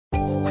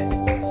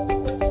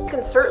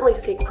certainly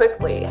see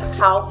quickly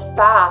how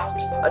fast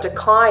a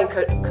decline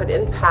could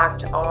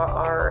impact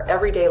our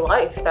everyday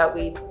life that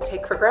we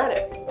take for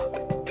granted.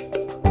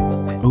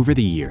 Over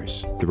the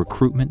years, the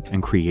recruitment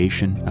and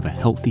creation of a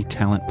healthy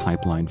talent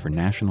pipeline for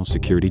national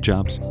security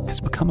jobs has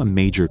become a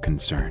major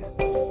concern.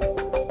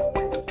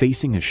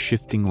 Facing a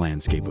shifting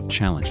landscape of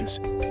challenges,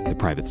 the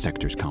private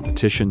sector's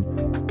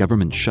competition,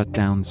 government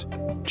shutdowns,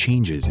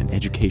 changes in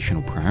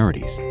educational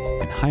priorities,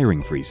 and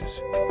hiring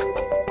freezes,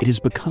 it has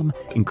become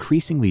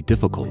increasingly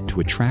difficult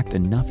to attract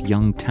enough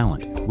young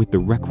talent with the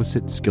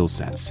requisite skill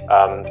sets.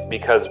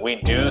 Because we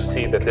do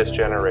see that this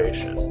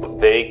generation,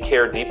 they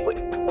care deeply.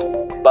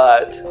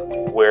 But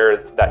where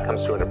that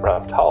comes to an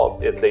abrupt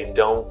halt is they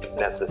don't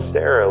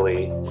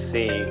necessarily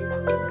see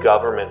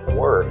government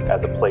work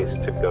as a place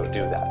to go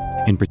do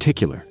that. In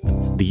particular,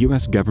 the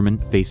U.S.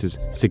 government faces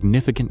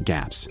significant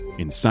gaps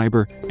in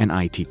cyber and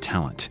IT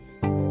talent,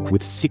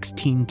 with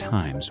 16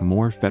 times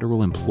more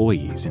federal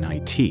employees in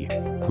IT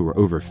who are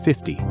over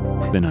 50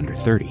 than under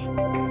 30,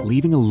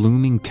 leaving a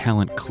looming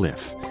talent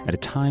cliff at a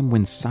time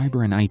when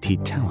cyber and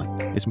IT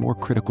talent is more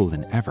critical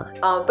than ever.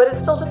 But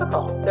it's still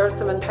difficult. There are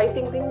some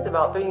enticing things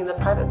about being in the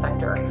private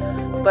sector.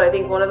 But I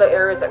think one of the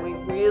areas that we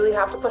really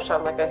have to push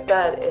on, like I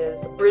said,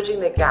 is bridging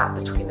the gap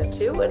between the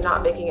two and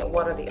not making it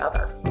one or the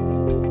other.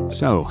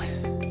 So,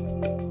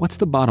 what's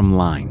the bottom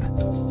line?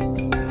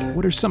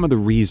 What are some of the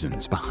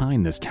reasons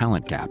behind this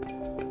talent gap?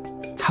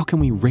 How can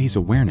we raise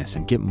awareness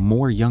and get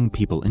more young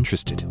people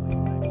interested?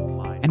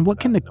 And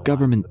what can the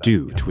government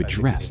do to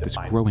address this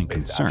growing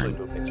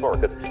concern?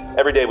 Because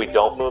every day we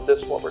don't move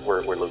this forward,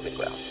 we're losing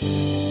ground.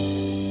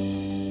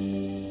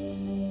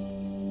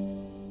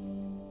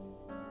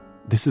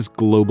 This is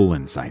Global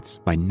Insights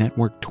by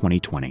Network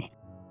 2020.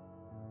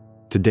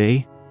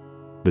 Today,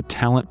 the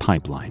talent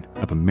pipeline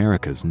of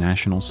America's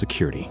national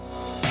security.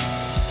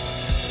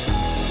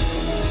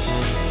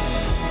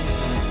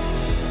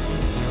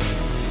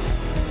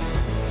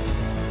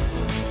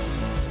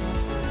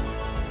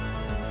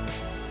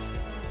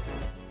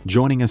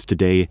 Joining us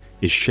today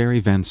is Sherry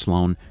Van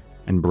Sloan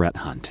and Brett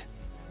Hunt.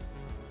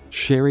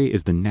 Sherry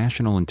is the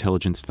National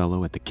Intelligence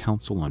Fellow at the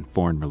Council on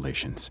Foreign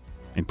Relations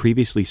and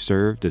previously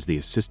served as the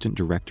Assistant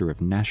Director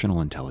of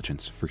National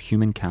Intelligence for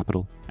Human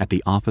Capital at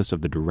the Office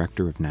of the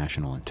Director of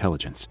National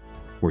Intelligence,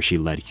 where she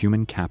led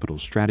human capital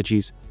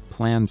strategies,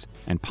 plans,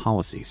 and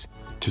policies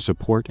to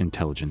support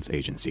intelligence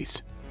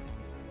agencies.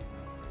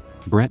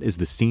 Brett is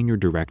the Senior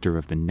Director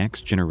of the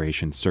Next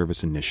Generation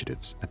Service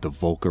Initiatives at the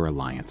Volcker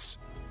Alliance,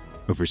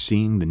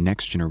 overseeing the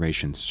Next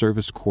Generation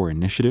Service Corps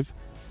initiative,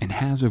 and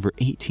has over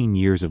 18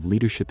 years of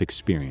leadership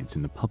experience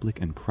in the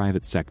public and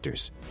private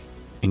sectors,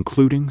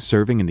 including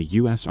serving in the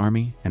U.S.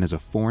 Army and as a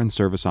Foreign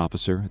Service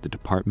Officer at the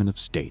Department of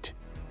State.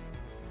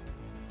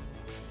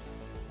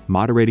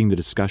 Moderating the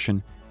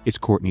discussion is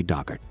Courtney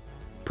Doggart,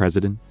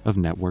 President of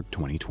Network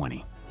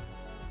 2020.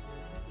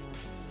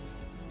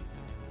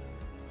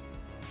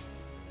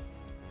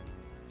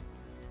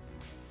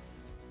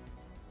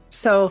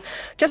 So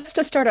just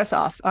to start us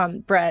off,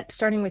 Brett,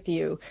 starting with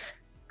you,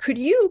 could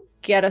you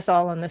get us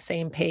all on the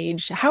same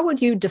page? How would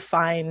you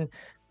define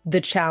the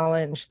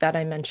challenge that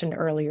I mentioned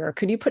earlier?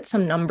 Could you put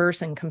some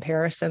numbers in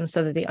comparison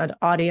so that the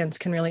audience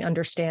can really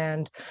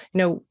understand,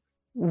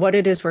 what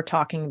it is we're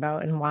talking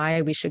about and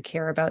why we should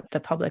care about the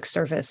public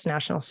service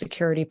national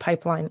security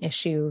pipeline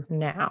issue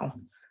now?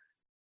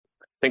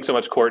 Thanks so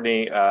much,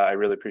 Courtney. I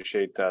really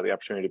appreciate the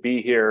opportunity to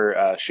be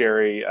here.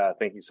 Sherry,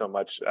 thank you so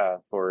much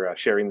for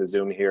sharing the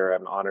Zoom here.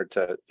 I'm honored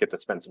to get to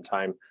spend some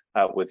time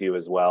with you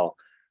as well.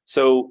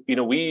 So,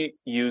 we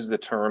use the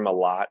term a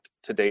lot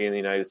today in the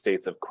United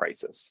States of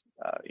crisis.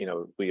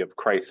 We have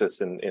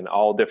crisis in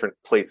all different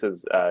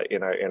places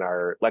in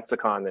our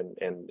lexicon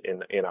and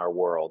in our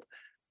world.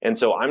 And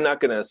so I'm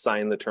not going to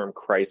assign the term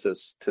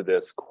crisis to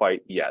this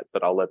quite yet,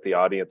 but I'll let the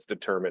audience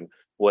determine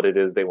what it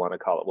is they want to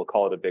call it. We'll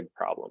call it a big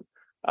problem.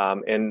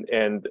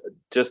 And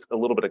just a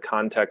little bit of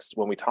context,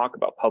 when we talk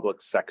about public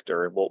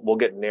sector, we'll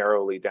get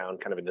narrowly down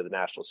kind of into the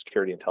national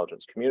security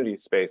intelligence community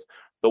space,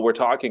 but we're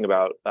talking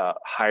about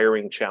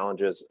hiring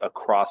challenges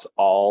across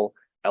all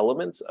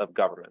elements of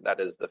government. That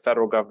is the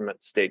federal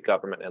government, state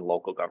government, and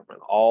local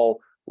government.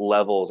 All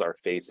levels are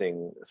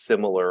facing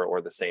similar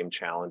or the same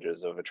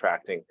challenges of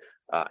attracting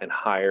and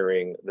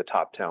hiring the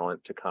top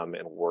talent to come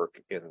and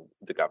work in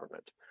the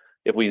government.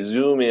 If we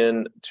zoom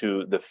in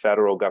to the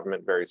federal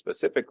government very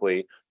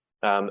specifically,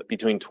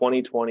 between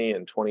 2020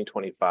 and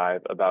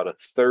 2025, about a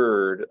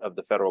third of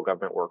the federal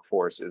government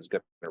workforce is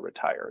going to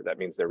retire. That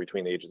means they're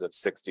between the ages of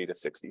 60 to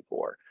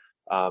 64.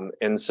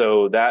 And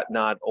so that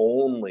not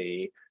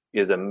only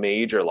is a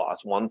major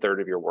loss,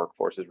 1/3 of your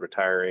workforce is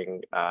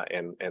retiring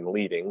and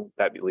leaving.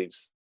 That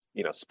leaves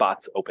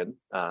spots open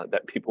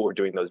that people were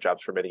doing those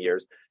jobs for many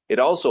years. It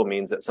also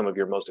means that some of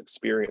your most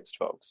experienced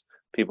folks,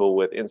 people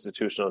with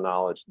institutional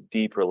knowledge,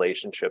 deep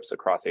relationships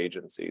across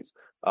agencies,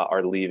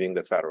 are leaving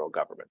the federal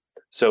government.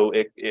 So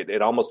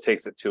it almost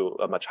takes it to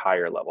a much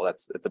higher level.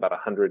 It's about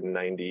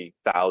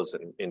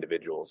 190,000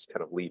 individuals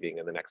kind of leaving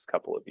in the next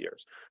couple of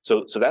years.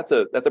 So that's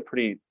a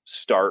pretty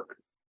stark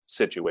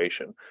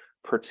situation,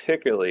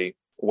 particularly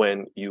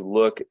when you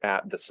look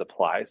at the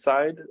supply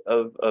side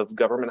of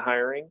government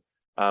hiring,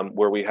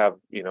 where we have,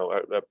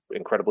 a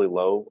incredibly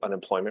low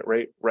unemployment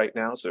rate right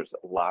now. So there's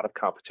a lot of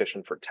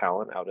competition for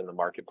talent out in the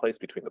marketplace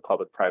between the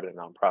public, private, and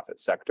nonprofit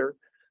sector.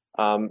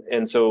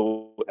 And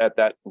so at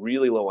that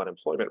really low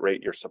unemployment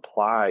rate, your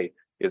supply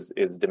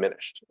is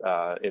diminished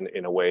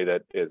in a way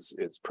that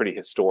is pretty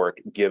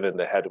historic, given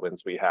the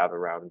headwinds we have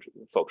around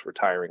folks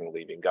retiring and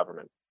leaving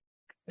government.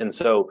 And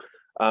so,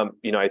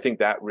 I think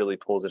that really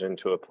pulls it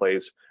into a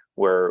place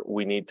where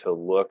we need to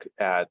look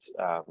at,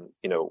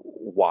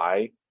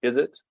 why is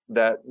it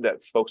that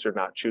folks are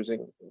not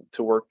choosing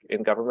to work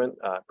in government,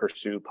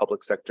 pursue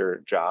public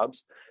sector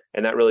jobs?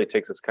 And that really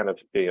takes us kind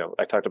of,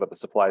 I talked about the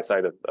supply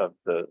side of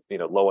the,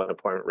 low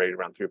unemployment rate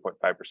around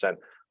 3.5%.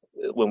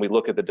 When we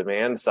look at the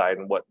demand side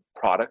and what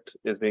product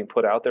is being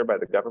put out there by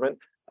the government,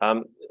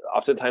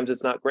 oftentimes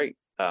it's not great.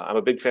 I'm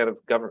a big fan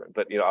of government,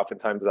 but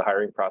oftentimes the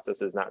hiring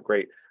process is not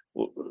great.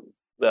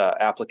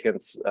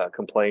 Applicants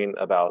complain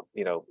about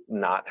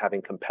not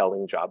having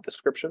compelling job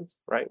descriptions,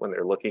 right? When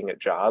they're looking at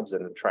jobs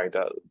and trying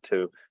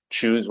to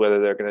choose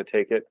whether they're going to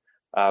take it.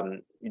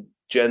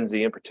 Gen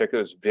Z in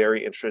particular is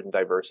very interested in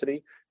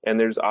diversity, and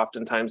there's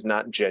oftentimes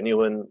not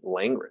genuine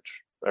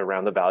language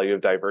around the value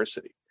of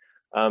diversity.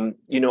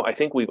 I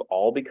think we've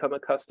all become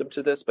accustomed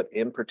to this, but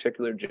in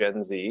particular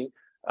Gen Z,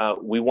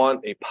 we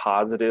want a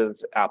positive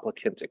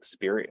applicant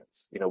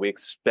experience. We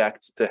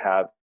expect to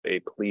have a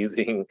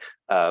pleasing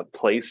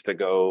place to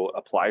go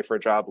apply for a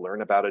job,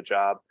 learn about a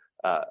job,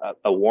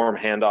 a warm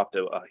handoff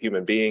to a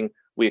human being.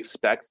 We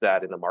expect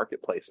that in the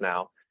marketplace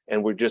now.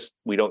 And we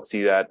don't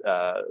see that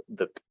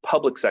the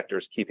public sector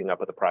is keeping up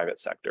with the private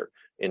sector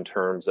in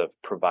terms of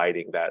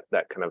providing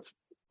that kind of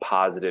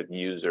positive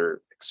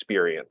user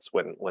experience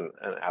when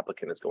an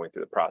applicant is going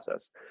through the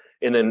process.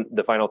 And then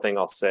the final thing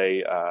I'll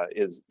say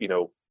is,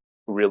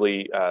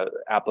 really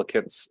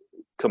applicants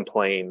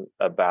complain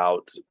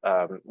about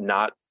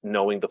not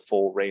knowing the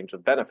full range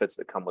of benefits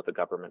that come with a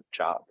government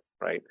job,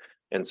 right?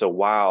 And so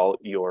while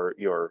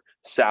your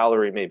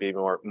salary may be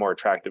more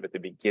attractive at the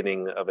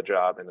beginning of a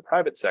job in the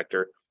private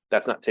sector,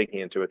 that's not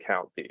taking into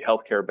account the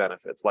healthcare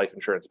benefits, life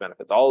insurance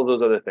benefits, all of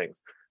those other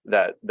things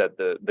that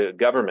the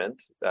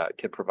government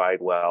can provide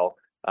well,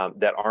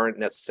 that aren't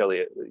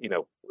necessarily,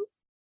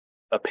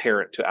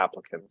 apparent to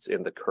applicants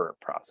in the current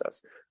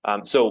process.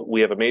 So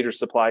we have a major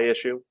supply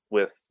issue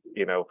with,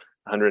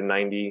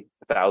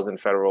 190,000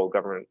 federal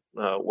government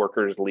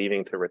workers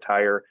leaving to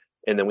retire.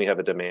 And then we have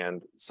a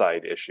demand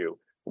side issue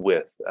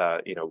with,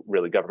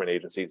 really government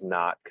agencies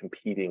not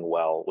competing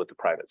well with the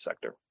private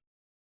sector.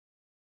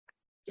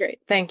 Great.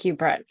 Thank you,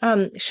 Brett.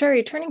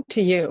 Sherry, turning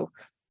to you.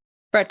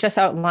 Brett just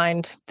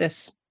outlined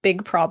this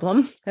big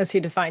problem as he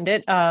defined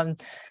it.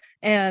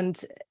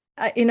 And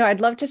I'd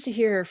love just to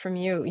hear from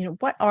you,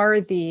 what are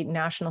the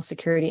national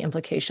security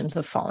implications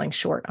of falling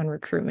short on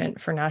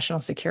recruitment for national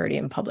security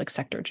and public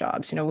sector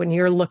jobs? When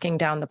you're looking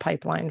down the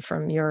pipeline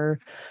from your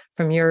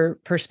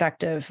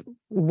perspective,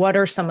 what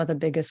are some of the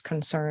biggest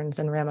concerns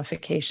and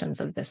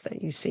ramifications of this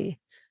that you see?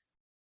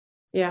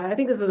 Yeah, I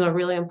think this is a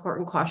really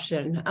important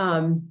question.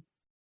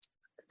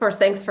 First,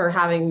 thanks for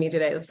having me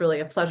today. It's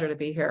really a pleasure to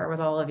be here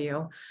with all of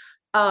you.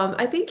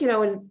 I think,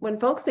 when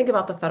folks think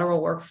about the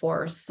federal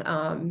workforce,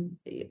 a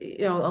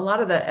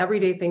lot of the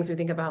everyday things we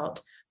think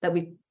about that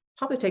we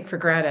probably take for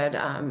granted,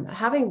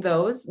 having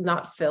those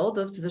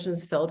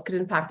positions filled could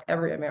impact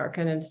every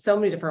American in so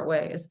many different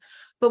ways.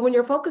 But when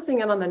you're focusing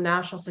in on the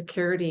national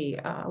security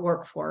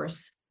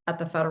workforce at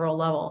the federal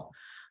level,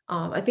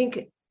 I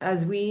think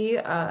as we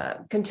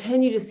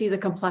continue to see the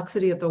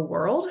complexity of the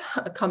world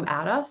come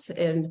at us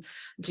in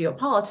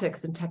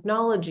geopolitics and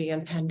technology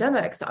and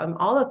pandemics,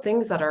 all the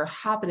things that are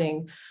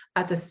happening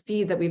at the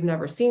speed that we've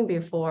never seen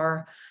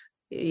before,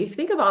 you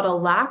think about a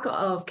lack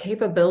of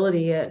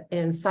capability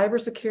in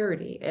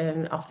cybersecurity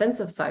and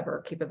offensive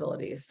cyber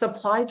capabilities,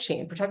 supply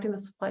chain, protecting the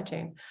supply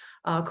chain,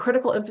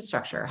 critical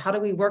infrastructure. How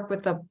do we work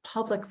with the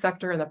public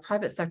sector and the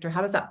private sector?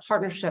 How does that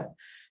partnership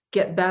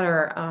get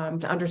better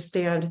to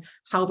understand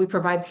how we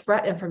provide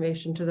threat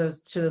information to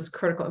those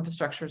critical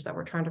infrastructures that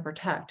we're trying to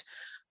protect?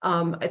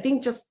 I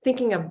think just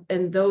thinking of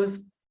in those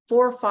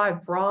 4 or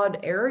 5 broad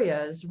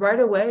areas, right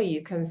away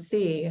you can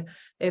see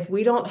if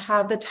we don't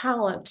have the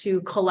talent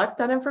to collect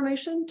that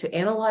information, to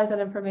analyze that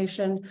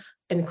information,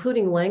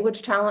 including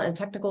language talent and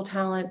technical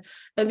talent,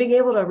 and being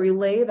able to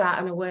relay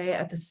that in a way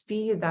at the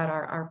speed that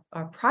our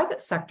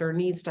private sector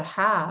needs to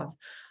have,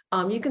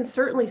 you can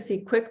certainly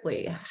see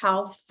quickly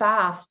how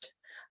fast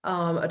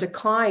a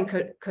decline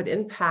could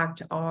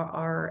impact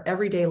our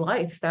everyday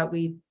life that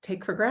we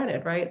take for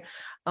granted, right?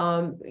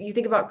 You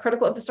think about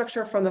critical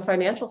infrastructure from the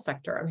financial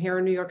sector. I'm here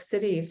in New York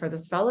City for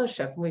this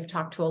fellowship, and we've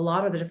talked to a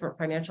lot of the different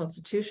financial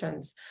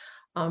institutions.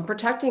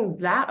 Protecting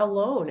that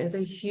alone is a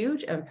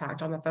huge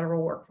impact on the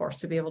federal workforce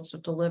to be able to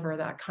deliver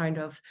that kind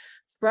of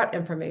threat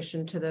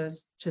information to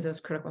those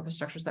critical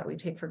infrastructures that we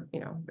take for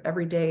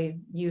everyday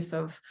use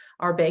of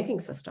our banking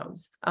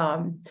systems.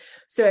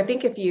 So I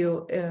think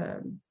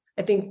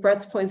I think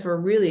Brett's points were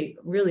really,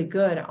 really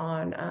good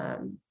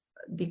on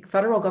the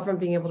federal government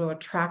being able to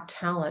attract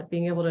talent,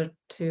 being able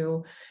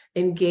to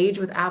engage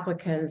with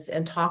applicants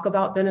and talk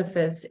about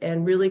benefits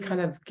and really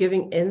kind of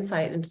giving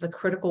insight into the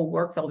critical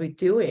work they'll be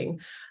doing.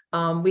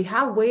 We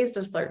have ways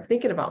to start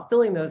thinking about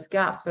filling those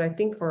gaps, but I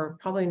think we're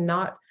probably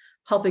not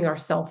helping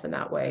ourselves in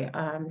that way.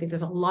 I think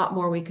there's a lot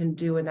more we can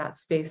do in that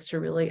space to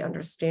really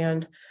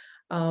understand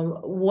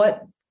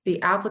what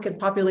the applicant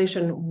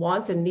population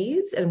wants and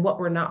needs and what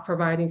we're not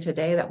providing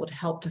today that would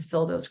help to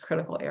fill those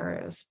critical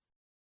areas.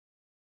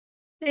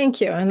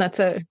 Thank you. And that's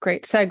a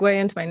great segue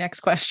into my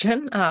next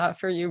question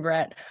for you,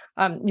 Brett.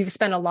 You've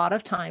spent a lot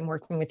of time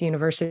working with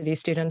university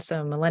students,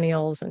 so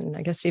millennials, and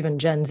I guess even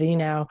Gen Z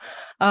now.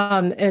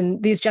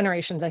 And these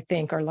generations, I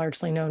think, are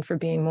largely known for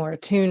being more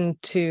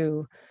attuned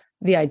to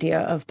the idea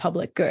of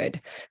public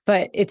good.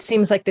 But it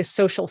seems like this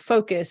social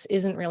focus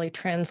isn't really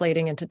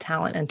translating into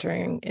talent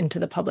entering into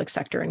the public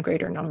sector in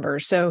greater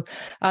numbers. So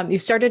you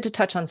started to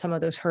touch on some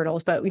of those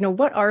hurdles, but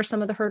what are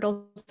some of the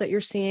hurdles that you're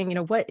seeing?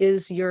 What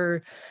is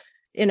your,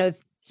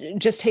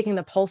 just taking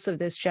the pulse of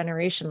this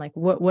generation, like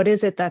what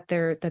is it that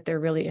they're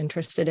really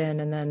interested in,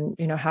 and then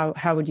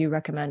how would you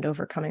recommend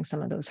overcoming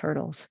some of those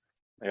hurdles?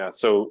 Yeah,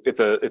 so it's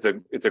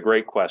a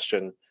great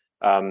question,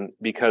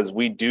 because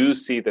we do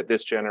see that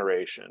this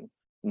generation,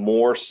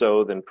 more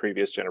so than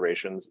previous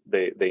generations,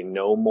 they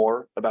know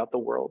more about the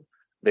world.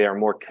 They are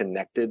more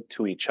connected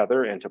to each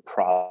other and to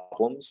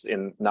problems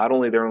in not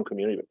only their own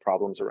community but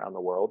problems around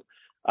the world,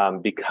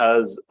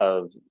 because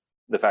of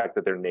the fact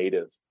that they're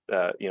native,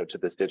 to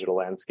this digital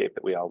landscape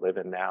that we all live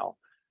in now.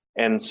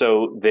 And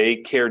so they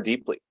care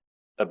deeply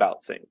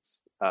about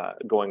things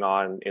going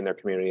on in their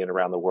community and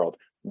around the world.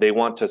 They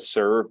want to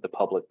serve the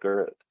public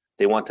good.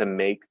 They want to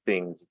make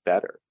things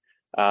better.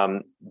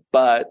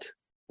 But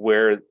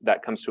where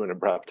that comes to an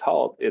abrupt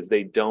halt is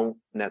they don't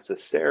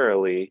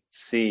necessarily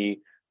see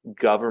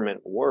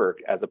government work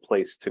as a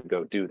place to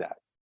go do that.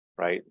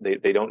 Right?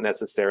 They don't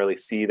necessarily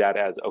see that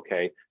as,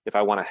 okay, if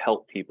I want to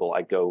help people,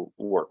 I go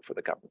work for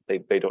the government.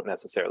 They don't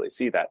necessarily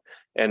see that.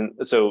 And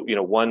so,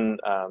 one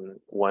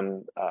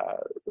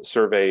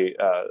survey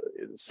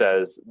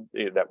says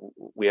that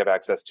we have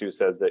access to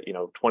says that,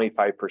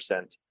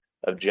 25%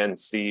 of Gen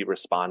Z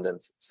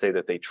respondents say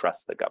that they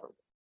trust the government.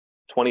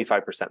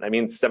 25%. That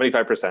means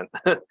 75%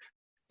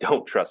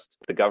 don't trust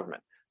the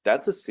government.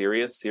 That's a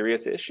serious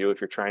issue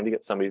if you're trying to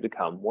get somebody to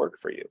come work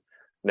for you.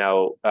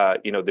 Now,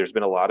 there's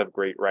been a lot of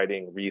great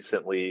writing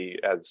recently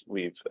as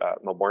we've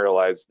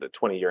memorialized the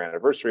 20-year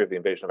anniversary of the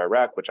invasion of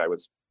Iraq, which I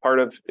was part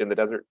of in the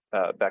desert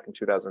back in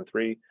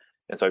 2003.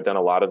 And so I've done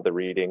a lot of the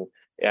reading,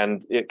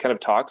 and it kind of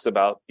talks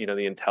about,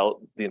 the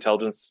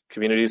intelligence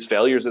community's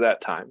failures at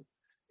that time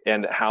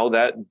and how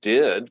that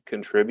did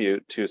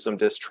contribute to some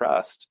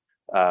distrust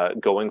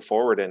going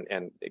forward.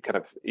 And it kind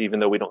of, even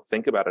though we don't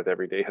think about it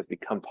every day, has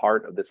become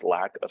part of this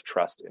lack of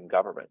trust in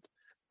government.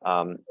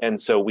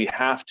 And so we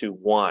have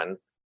to,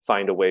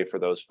 find a way for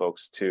those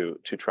folks to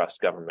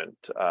trust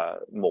government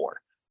more,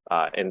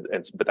 but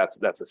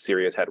that's a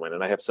serious headwind,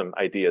 and I have some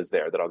ideas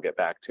there that I'll get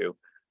back to.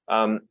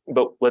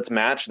 But let's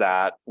match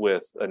that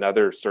with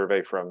another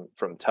survey from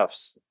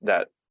Tufts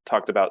that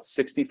talked about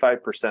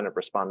 65% of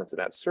respondents in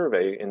that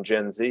survey in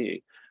Gen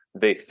Z,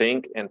 they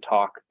think and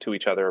talk to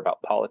each other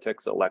about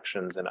politics,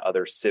 elections, and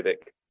other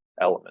civic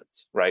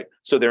elements. Right?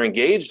 So they're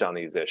engaged on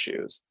these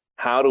issues.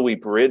 How do we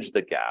bridge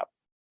the gap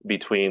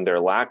between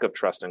their lack of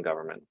trust in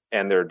government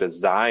and their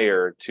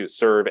desire to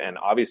serve, and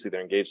obviously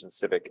they're engaged in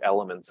civic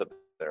elements of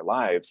their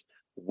lives,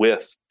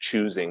 with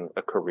choosing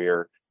a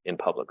career in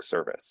public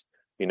service?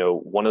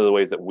 One of the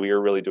ways that we're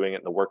really doing it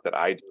in the work that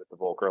I do at the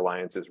Volcker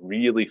Alliance is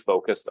really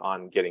focused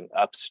on getting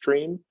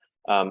upstream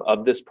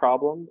of this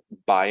problem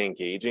by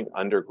engaging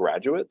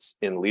undergraduates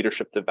in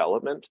leadership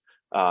development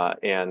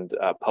and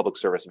public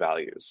service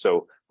values.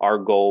 So our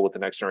goal with the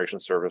Next Generation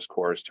Service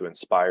Corps is to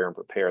inspire and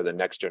prepare the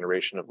next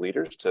generation of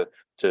leaders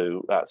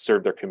to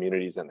serve their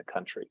communities and the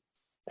country.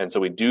 And so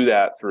we do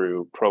that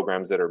through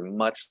programs that are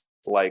much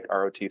like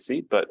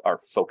ROTC, but are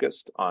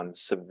focused on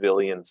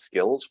civilian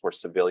skills for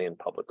civilian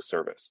public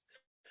service.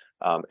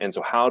 And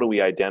so how do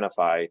we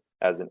identify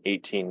as an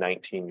 18,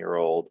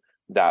 19-year-old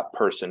that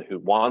person who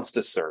wants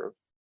to serve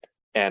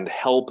and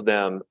help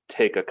them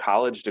take a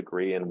college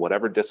degree in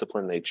whatever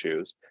discipline they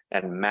choose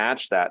and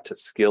match that to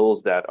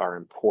skills that are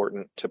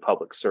important to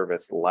public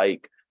service,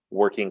 like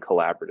working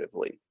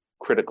collaboratively,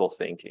 critical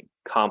thinking,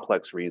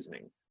 complex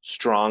reasoning,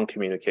 strong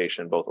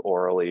communication, both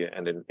orally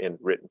and in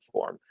written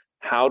form?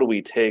 How do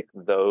we take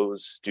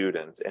those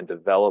students and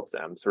develop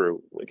them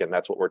through, again,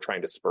 that's what we're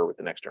trying to spur with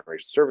the Next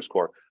Generation Service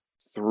Corps,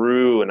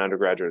 through an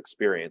undergraduate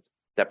experience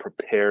that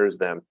prepares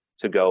them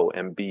to go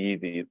and be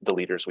the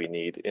leaders we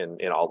need in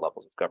all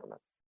levels of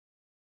government.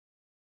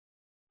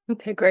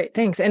 Okay, great.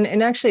 Thanks.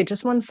 And actually,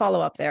 just one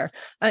follow up there.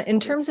 In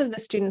terms of the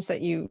students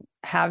that you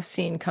have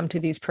seen come to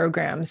these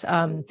programs,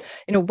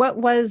 what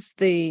was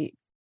the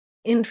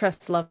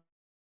interest level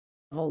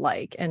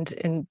like?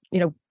 And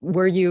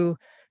were you,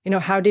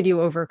 how did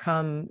you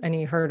overcome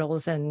any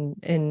hurdles and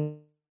in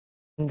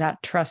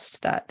that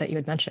trust that you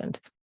had mentioned?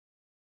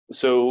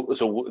 So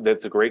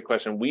that's a great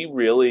question. We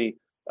really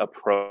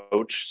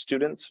approach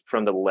students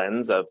from the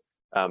lens of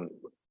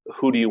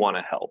who do you want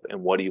to help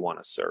and what do you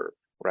want to serve,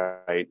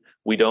 right?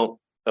 We don't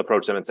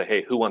approach them and say,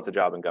 hey, who wants a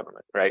job in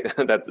government, right?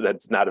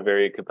 That's not a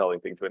very compelling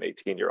thing to an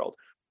 18-year-old.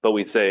 But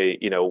we say,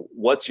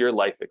 what's your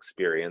life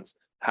experience?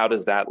 How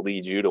does that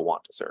lead you to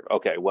want to serve?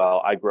 Okay,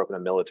 well, I grew up in a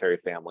military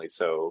family,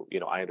 so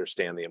I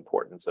understand the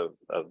importance of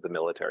the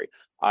military.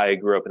 I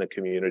grew up in a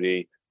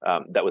community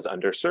that was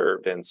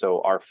underserved, and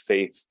so our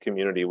faith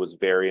community was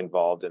very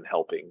involved in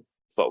helping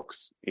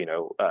folks,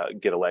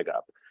 get a leg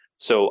up.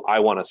 So I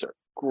want to serve.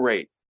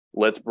 Great.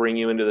 Let's bring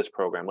you into this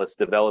program. Let's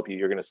develop you.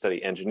 You're going to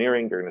study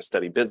engineering. You're going to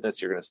study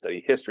business. You're going to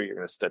study history. You're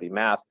going to study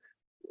math.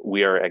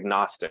 We are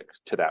agnostic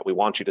to that. We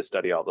want you to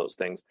study all those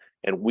things.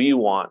 And we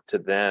want to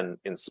then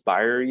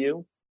inspire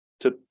you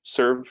to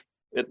serve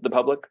the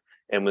public.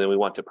 And then we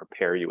want to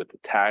prepare you with the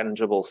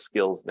tangible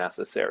skills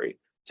necessary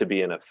to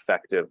be an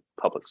effective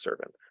public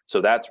servant.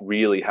 So that's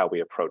really how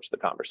we approach the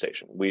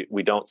conversation.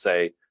 We don't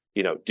say,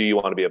 do you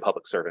want to be a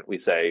public servant? We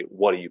say,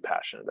 what are you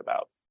passionate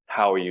about?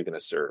 How are you going to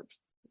serve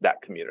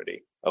that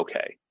community?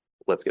 Okay,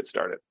 let's get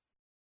started.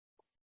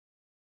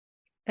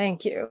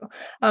 Thank you.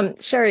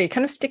 Sherry,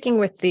 kind of sticking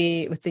with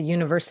the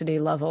university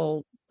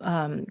level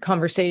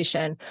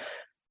conversation,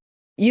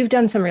 you've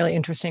done some really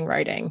interesting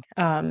writing,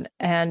 and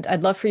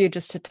I'd love for you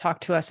just to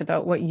talk to us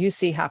about what you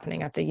see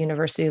happening at the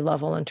university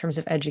level in terms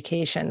of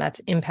education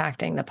that's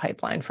impacting the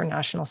pipeline for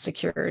national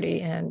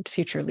security and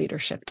future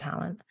leadership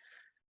talent.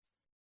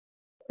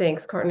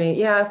 Thanks, Courtney.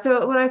 Yeah,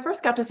 so when I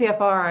first got to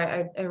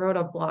CFR, I wrote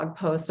a blog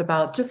post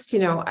about just,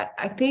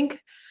 I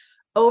think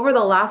over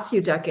the last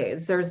few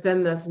decades, there's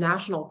been this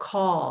national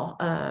call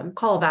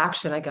of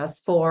action, I guess,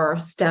 for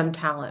STEM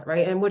talent,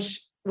 right? And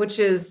which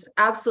is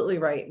absolutely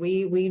right.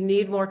 We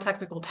need more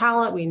technical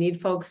talent. We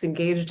need folks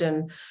engaged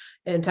in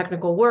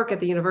technical work at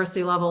the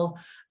university level.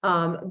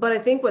 But I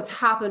think what's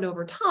happened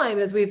over time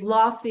is we've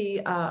lost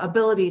the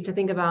ability to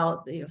think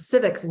about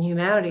civics and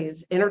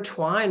humanities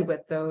intertwined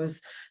with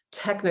those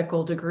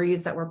technical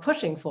degrees that we're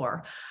pushing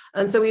for.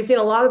 And so we've seen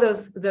a lot of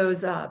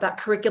that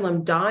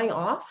curriculum dying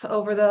off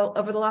over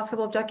the last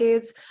couple of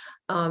decades,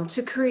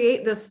 to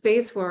create this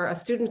space where a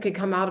student could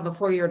come out of a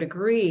 4-year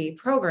degree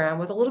program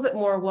with a little bit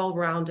more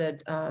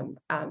well-rounded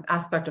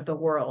aspect of the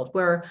world,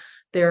 where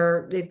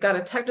they've got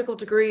a technical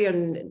degree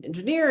in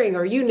engineering,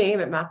 or you name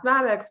it,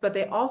 mathematics, but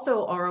they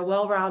also are a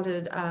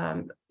well-rounded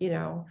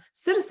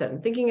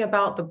citizen, thinking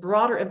about the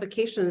broader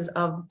implications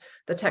of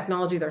the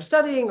technology they're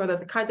studying, or the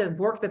kinds of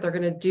work that they're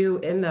going to do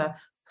in the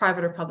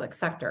private or public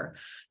sector.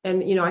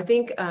 And I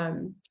think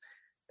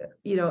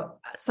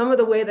some of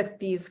the way that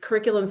these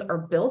curriculums are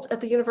built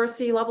at the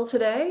university level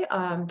today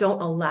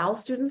don't allow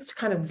students to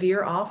kind of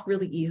veer off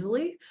really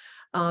easily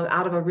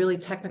out of a really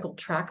technical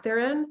track they're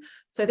in.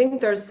 So I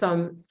think there's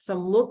some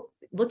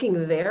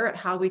looking there at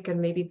how we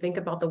can maybe think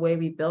about the way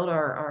we build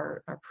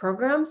our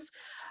programs.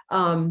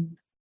 And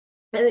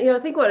I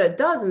think what it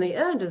does in the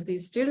end is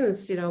these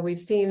students, we've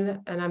seen,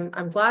 and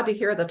I'm glad to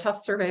hear the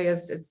Tufts survey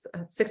is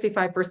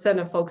 65%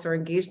 of folks are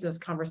engaged in those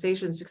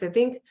conversations, because I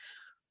think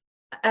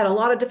at a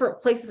lot of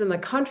different places in the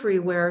country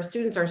where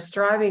students are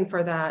striving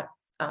for that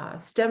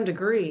STEM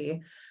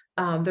degree,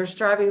 they're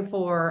striving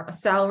for a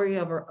salary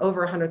of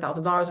over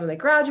 $100,000 when they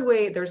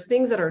graduate. There's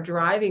things that are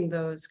driving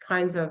those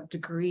kinds of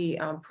degree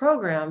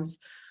programs,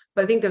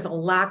 but I think there's a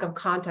lack of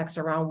context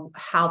around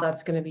how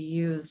that's going to be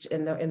used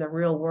in the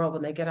real world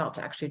when they get out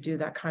to actually do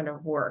that kind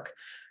of work.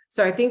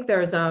 So I think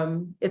there's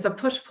it's a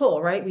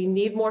push-pull, right? We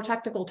need more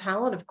technical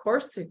talent, of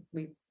course.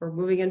 We're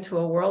moving into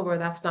a world where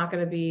that's not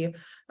going to be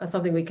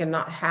something we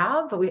cannot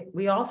have, but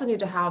we also need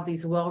to have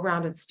these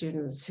well-rounded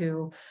students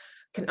who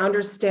can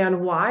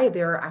understand why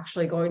they're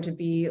actually going to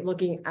be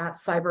looking at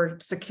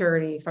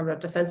cybersecurity from a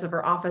defensive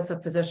or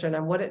offensive position,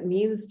 and what it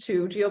means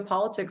to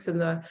geopolitics in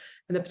the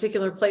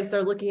particular place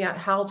they're looking at,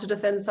 how to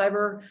defend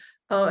cyber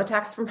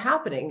attacks from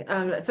happening.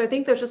 So I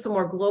think there's just some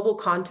more global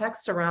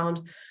context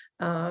around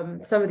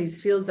some of these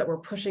fields that we're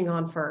pushing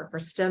on for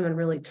STEM and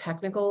really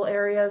technical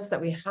areas, that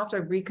we have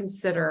to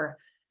reconsider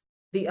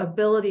the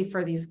ability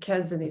for these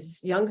kids and these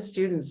young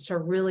students to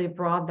really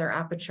broaden their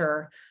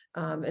aperture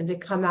and to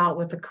come out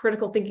with the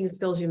critical thinking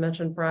skills you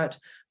mentioned, Brett,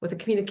 with the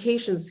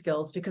communication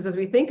skills. Because as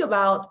we think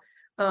about,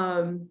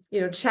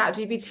 Chat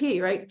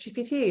GPT, right?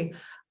 GPT,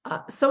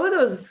 some of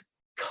those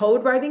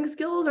code writing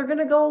skills are going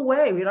to go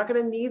away. We're not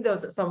going to need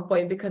those at some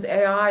point, because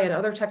AI and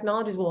other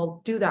technologies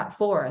will do that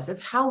for us.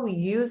 It's how we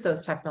use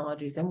those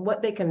technologies and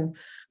what the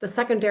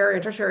secondary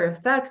and tertiary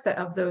effects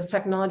of those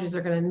technologies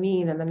are going to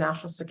mean in the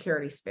national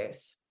security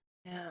space.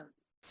 Yeah.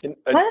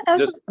 One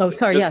as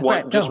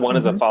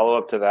a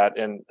follow-up to that,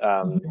 and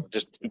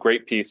just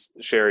great piece,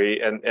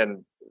 Sherry,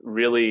 and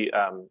really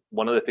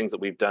one of the things that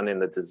we've done in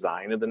the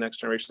design of the Next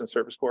Generation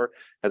Service Corps,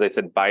 as I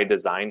said, by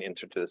design,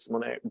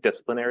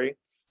 interdisciplinary,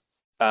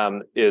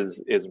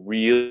 is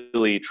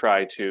really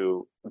try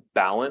to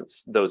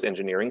balance those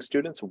engineering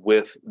students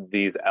with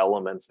these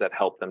elements that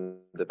help them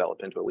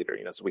develop into a leader.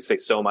 So we say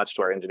so much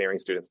to our engineering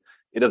students.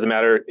 It doesn't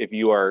matter if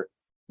you are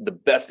the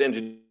best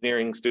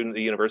engineering student at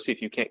the university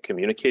if you can't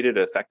communicate it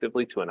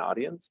effectively to an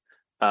audience.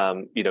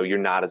 you're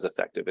not as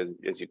effective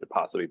as you could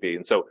possibly be.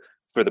 And so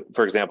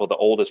for example, the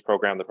oldest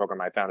program, the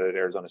program I founded at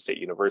Arizona State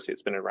University,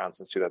 it's been around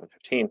since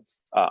 2015.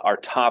 Our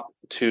top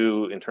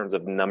two in terms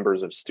of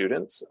numbers of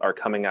students are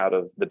coming out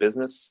of the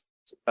business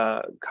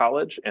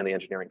college and the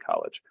engineering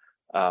college.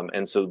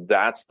 And so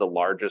that's the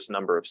largest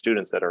number of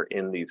students that are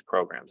in these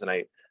programs. And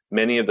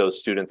many of those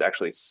students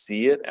actually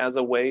see it as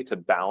a way to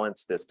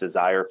balance this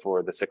desire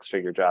for the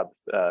six-figure job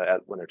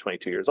when they're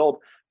 22 years old,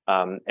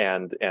 and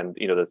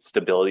the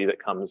stability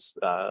that comes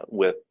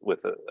with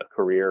a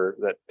career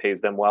that pays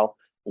them well,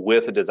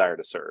 with a desire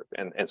to serve.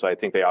 And so I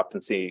think they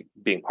often see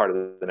being part of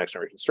the Next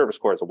Generation Service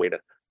Corps as a way to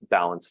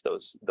balance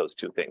those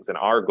two things. And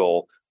our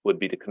goal would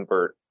be to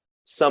convert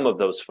some of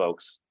those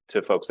folks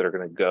to folks that are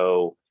going to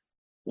go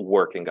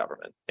work in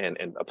government and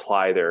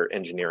apply their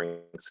engineering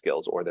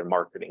skills or their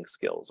marketing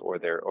skills or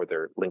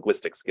their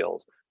linguistic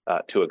skills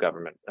to a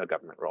government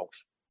role.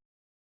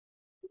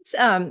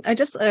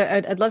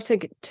 I'd love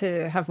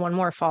to have one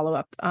more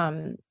follow-up.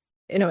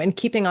 In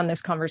keeping on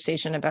this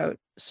conversation about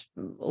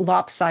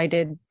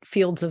lopsided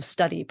fields of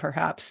study,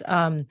 perhaps.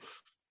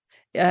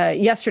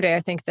 Yesterday, I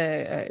think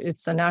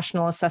it's the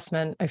national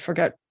assessment. I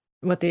forget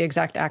what the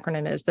exact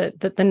acronym is. That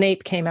the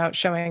NAEP came out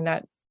showing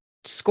that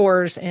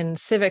scores in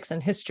civics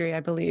and history,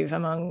 I believe,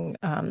 among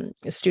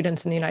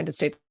students in the United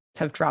States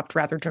have dropped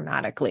rather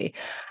dramatically.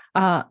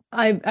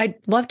 I'd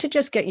love to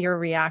just get your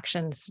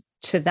reactions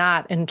to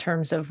that in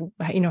terms of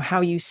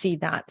how you see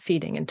that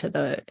feeding into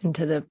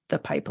the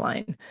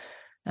pipeline.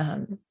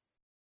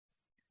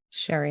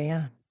 Sherry,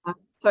 yeah.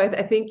 So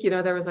I think,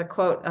 there was a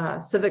quote,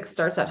 civics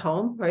starts at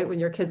home, right? When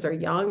your kids are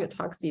young,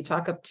 you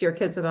talk up to your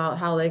kids about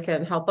how they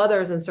can help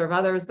others and serve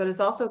others, but it's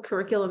also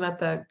curriculum at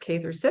the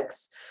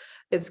K-6.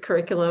 It's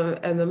curriculum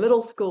in the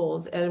middle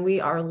schools, and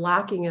we are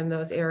lacking in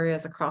those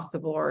areas across the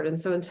board. And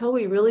so until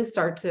we really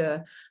start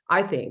to,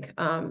 I think,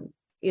 kind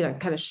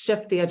of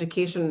shift the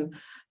education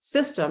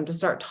system to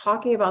start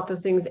talking about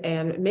those things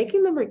and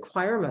making them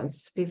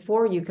requirements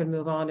before you can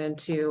move on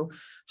into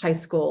high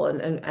school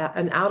and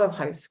out of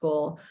high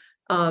school,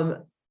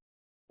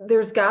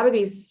 there's got to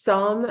be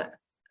some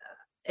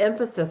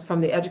emphasis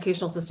from the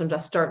educational system to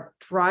start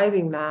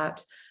driving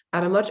that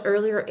at a much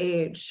earlier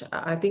age.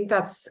 I think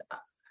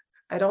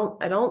I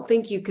don't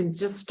think you can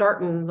just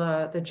start in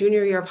the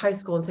junior year of high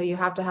school and say you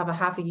have to have a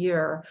half a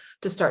year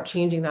to start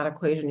changing that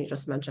equation you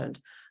just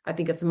mentioned. I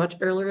think it's much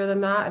earlier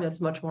than that, and it's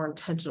much more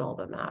intentional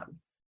than that.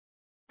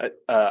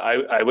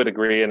 I would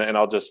agree, and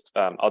I'll just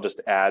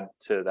add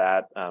to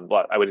that.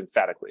 But I would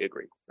emphatically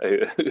agree.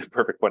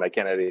 Perfect point. I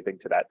can't add anything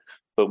to that.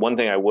 But one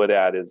thing I would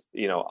add is,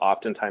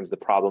 oftentimes the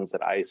problems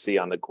that I see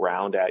on the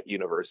ground at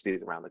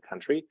universities around the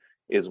country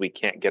is we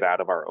can't get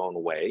out of our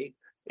own way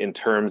in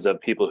terms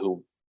of people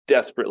who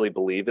desperately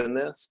believe in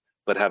this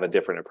but have a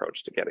different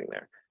approach to getting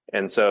there.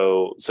 And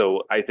so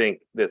I think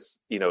this,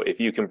 if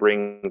you can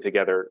bring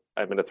together,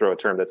 I'm going to throw a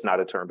term that's not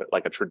a term, but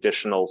like a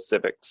traditional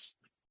civics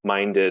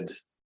minded,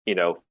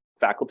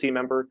 faculty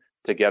member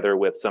together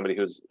with somebody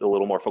who's a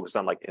little more focused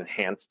on like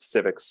enhanced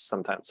civics.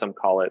 Sometimes some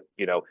call it,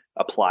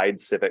 applied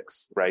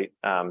civics, right?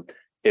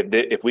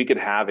 If we could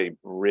have a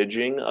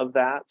bridging of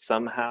that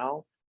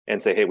somehow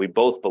and say, hey, we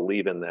both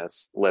believe in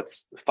this,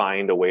 let's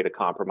find a way to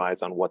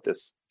compromise on what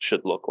this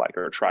should look like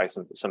or try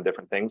some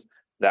different things,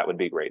 that would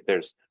be great.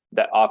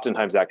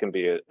 Oftentimes that can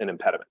be an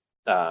impediment,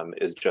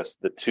 is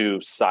just the two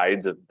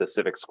sides of the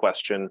civics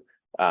question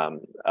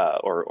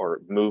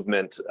or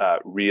movement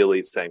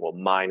really saying, well,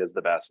 mine is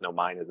the best. No,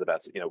 mine is the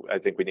best. I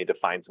think we need to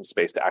find some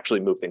space to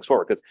actually move things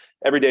forward, because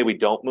every day we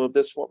don't move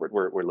this forward,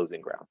 we're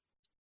losing ground.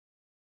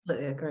 I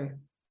agree.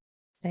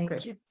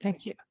 Thank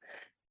you.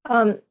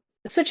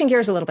 Switching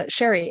gears a little bit,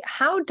 Sherry,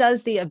 how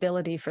does the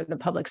ability for the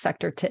public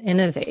sector to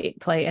innovate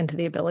play into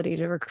the ability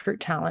to recruit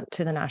talent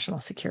to the national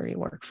security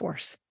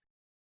workforce?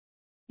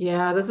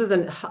 Yeah, this is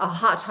a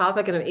hot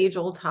topic and an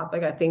age-old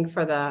topic, I think,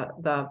 for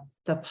the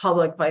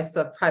public vice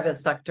the private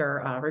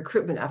sector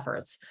recruitment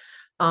efforts.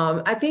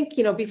 I think,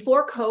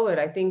 before COVID,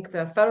 I think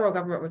the federal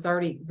government was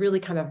already really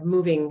kind of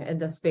moving in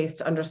this space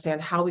to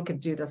understand how we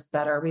could do this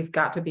better. We've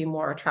got to be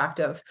more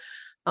attractive.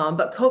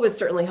 But COVID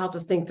certainly helped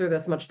us think through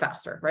this much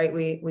faster, right?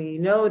 We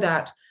know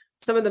that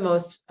some of the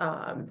most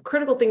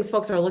critical things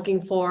folks are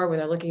looking for when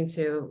they're looking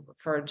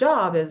for a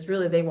job is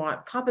really they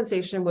want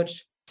compensation,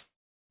 which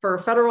for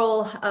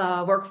federal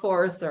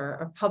workforce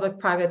or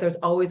public-private, there's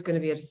always going to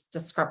be a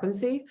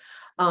discrepancy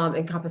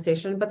in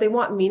compensation, but they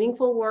want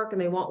meaningful work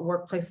and they want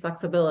workplace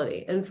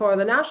flexibility. And for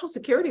the national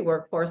security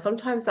workforce,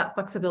 sometimes that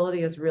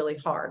flexibility is really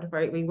hard,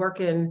 right? We work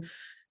in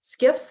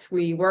SCIFs,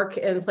 we work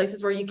in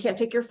places where you can't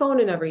take your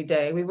phone in every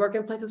day. We work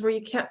in places where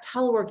you can't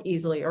telework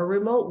easily or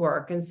remote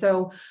work. And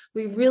so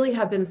we really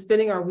have been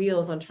spinning our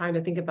wheels on trying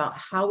to think about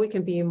how we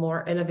can be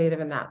more innovative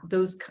in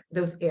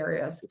those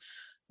areas.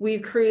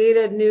 We've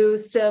created new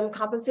STEM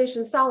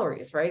compensation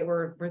salaries, right?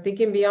 We're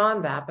thinking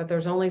beyond that, but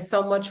there's only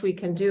so much we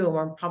can do. And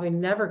we're probably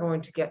never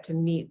going to get to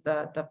meet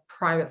the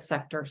private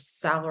sector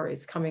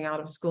salaries coming out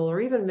of school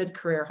or even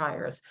mid-career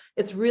hires.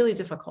 It's really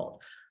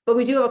difficult. But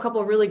we do have a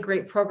couple of really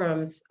great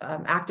programs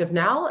active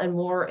now, and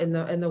more in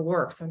the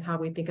works on how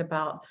we think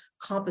about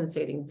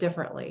compensating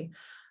differently.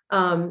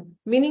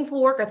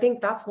 Meaningful work, I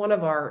think that's one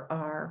of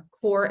our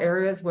core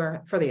areas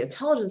where, for the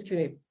intelligence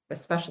community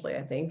especially,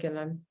 I think, and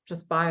I'm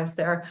just biased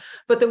there,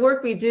 but the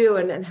work we do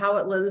and how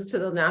it lends to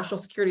the national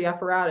security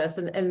apparatus,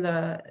 and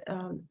the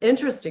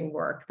interesting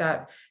work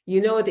that,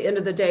 at the end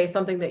of the day,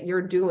 something that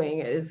you're doing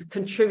is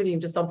contributing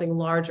to something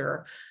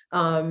larger.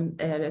 And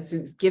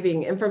it's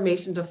giving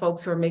information to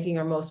folks who are making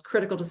our most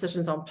critical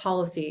decisions on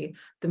policy,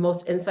 the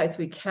most insights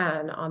we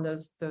can on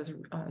those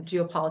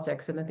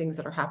geopolitics and the things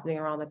that are happening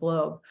around the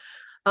globe.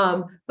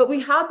 But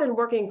we have been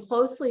working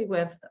closely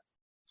with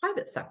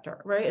private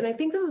sector, right? And I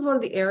think this is one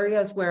of the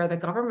areas where the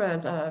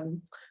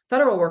government,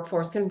 federal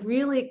workforce can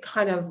really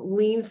kind of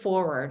lean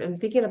forward and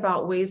thinking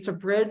about ways to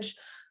bridge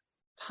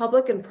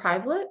public and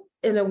private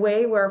in a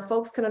way where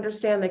folks can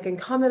understand they can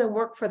come in and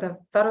work for the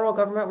federal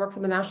government, work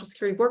for the national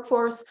security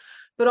workforce,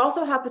 but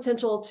also have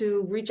potential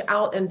to reach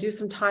out and do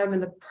some time in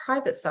the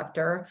private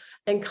sector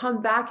and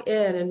come back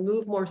in and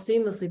move more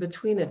seamlessly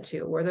between the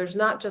two, where there's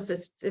not just,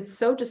 it's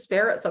so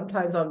disparate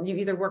sometimes on you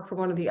either work for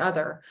one or the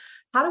other.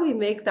 How do we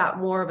make that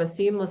more of a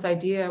seamless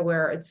idea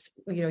where it's,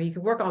 you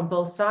can work on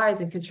both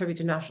sides and contribute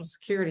to national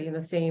security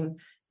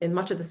in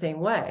much of the same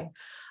way?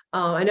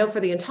 I know for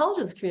the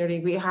intelligence community,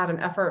 we had an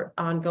effort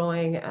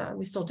ongoing,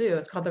 we still do,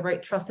 it's called the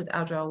Right Trusted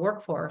Agile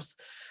Workforce.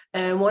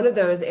 And one of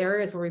those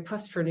areas where we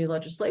pushed for new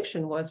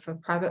legislation was for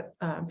private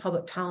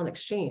public talent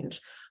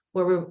exchange,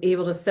 where we were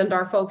able to send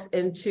our folks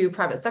into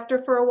private sector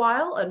for a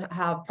while and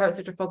have private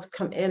sector folks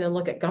come in and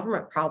look at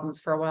government problems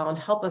for a while and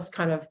help us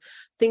kind of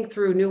think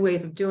through new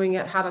ways of doing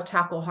it, how to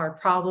tackle hard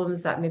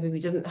problems that maybe we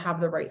didn't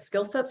have the right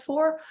skill sets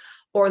for,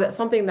 or that's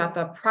something that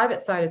the private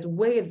side is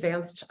way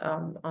advanced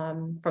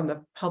from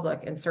the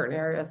public in certain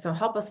areas. So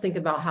help us think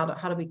about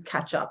how do we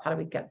catch up? How do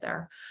we get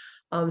there?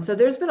 So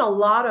there's been a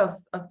lot of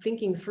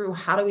thinking through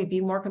how do we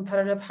be more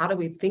competitive? How do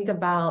we think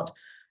about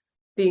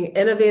being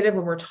innovative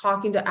when we're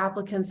talking to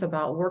applicants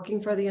about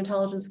working for the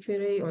intelligence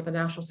community or the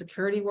national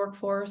security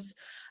workforce?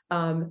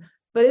 But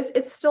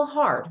it's still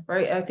hard,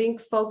 right? I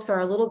think folks are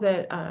a little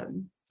bit,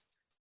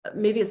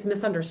 maybe it's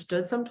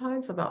misunderstood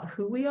sometimes about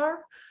who we are.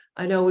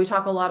 I know we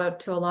talk to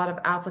a lot of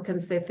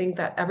applicants, they think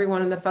that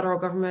everyone in the federal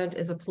government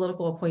is a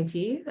political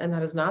appointee, and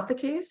that is not the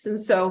case. And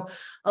so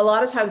a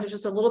lot of times there's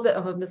just a little bit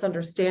of a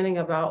misunderstanding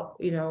about,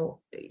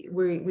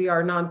 we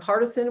are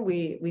nonpartisan,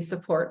 we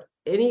support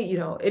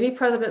any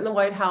president in the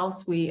White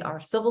House, we are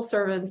civil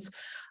servants.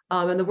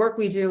 And the work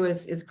we do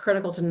is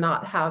critical to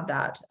not have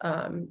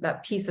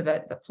that piece of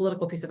it, the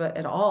political piece of it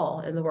at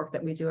all in the work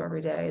that we do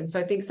every day. And so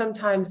I think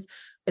sometimes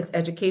it's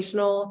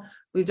educational.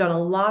 We've done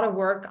a lot of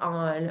work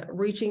on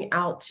reaching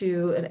out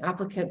to an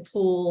applicant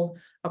pool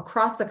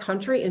across the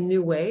country in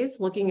new ways,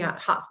 looking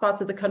at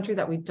hotspots of the country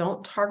that we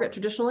don't target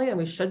traditionally, and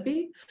we should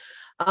be.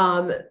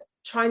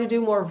 Trying to do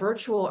more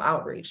virtual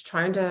outreach,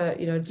 trying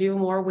to, do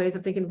more ways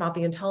of thinking about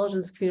the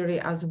intelligence community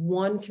as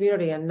one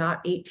community and not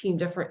 18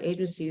 different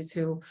agencies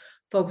who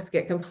folks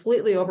get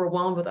completely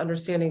overwhelmed with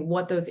understanding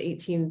what those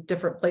 18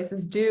 different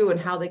places do and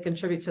how they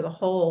contribute to the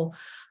whole.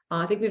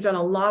 I think we've done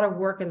a lot of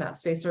work in that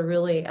space to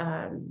really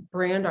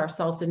brand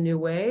ourselves in new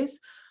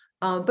ways,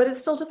 but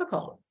it's still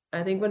difficult.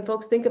 I think when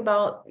folks think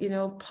about,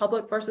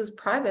 public versus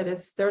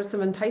private, there's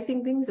some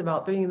enticing things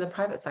about being in the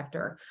private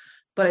sector.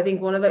 But I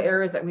think one of the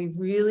areas that we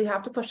really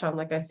have to push on,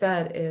 like I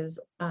said, is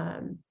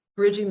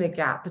bridging the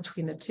gap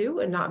between the two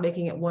and not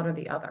making it one or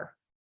the other.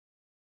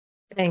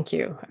 Thank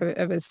you.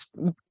 I was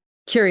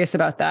curious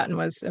about that and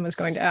was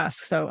going to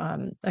ask. So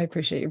I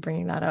appreciate you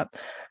bringing that up.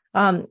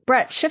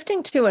 Brett,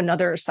 shifting to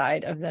another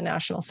side of the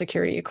national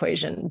security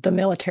equation, the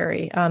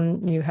military.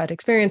 You had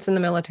experience in the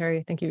military.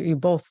 I think you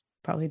both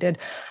probably did.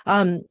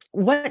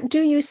 What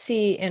do you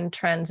see in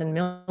trends in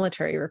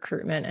military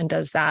recruitment, and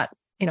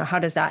how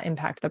does that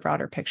impact the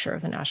broader picture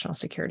of the national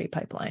security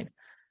pipeline?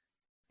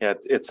 Yeah,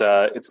 it's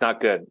not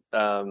good.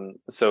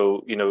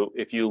 So,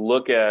 if you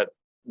look at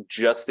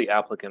just the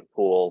applicant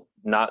pool,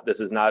 this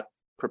is not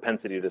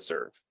propensity to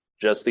serve,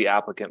 just the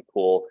applicant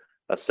pool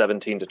of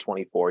 17 to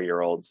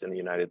 24-year-olds in the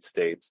United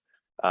States,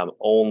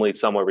 only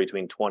somewhere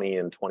between 20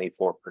 and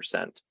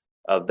 24%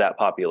 of that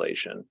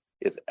population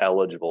is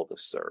eligible to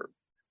serve.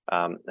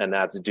 And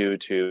that's due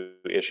to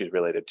issues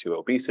related to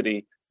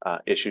obesity,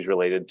 issues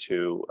related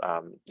to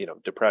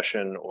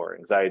depression or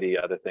anxiety,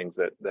 other things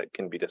that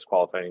can be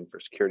disqualifying for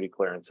security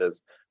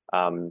clearances,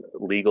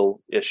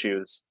 legal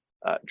issues,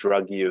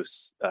 drug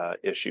use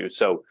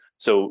issues.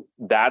 So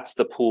that's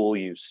the pool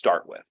you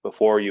start with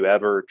before you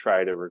ever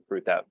try to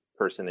recruit that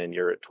person in.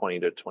 You're at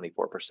 20 to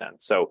 24%.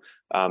 So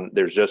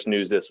there's just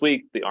news this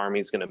week, the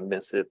Army's going to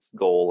miss its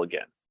goal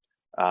again.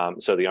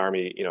 So the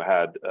Army,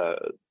 had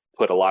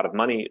put a lot of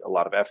money, a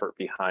lot of effort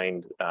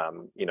behind,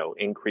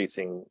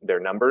 increasing their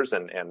numbers,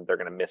 and they're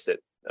going to miss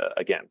it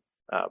again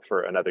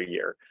for another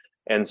year.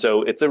 And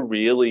so it's a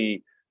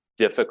really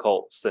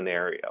difficult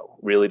scenario.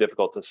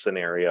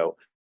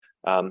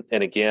 And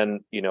again,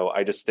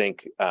 I just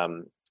think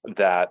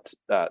that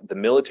the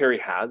military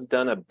has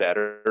done a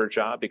better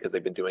job, because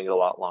they've been doing it a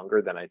lot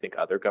longer than I think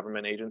other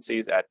government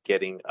agencies, at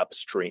getting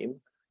upstream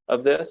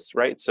of this,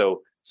 right?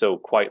 So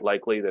quite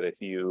likely that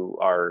if you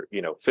are,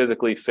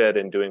 physically fit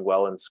and doing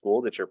well in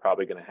school, that you're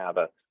probably going to have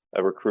a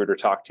recruiter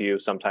talk to you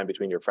sometime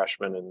between your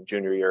freshman and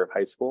junior year of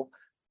high school,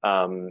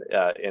 and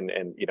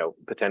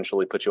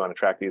potentially put you on a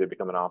track to either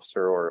become an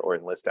officer or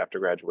enlist after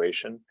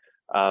graduation.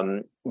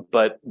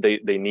 But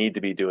they need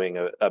to be doing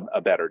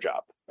a better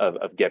job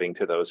of getting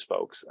to those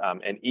folks.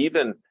 And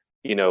even,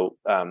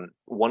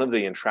 one of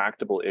the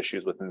intractable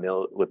issues with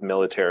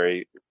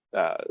military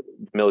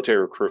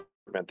recruitment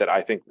that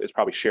I think is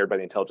probably shared by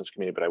the intelligence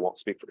community, but I won't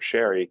speak for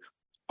Sherry,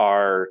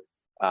 are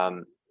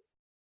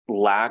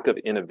lack of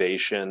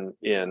innovation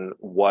in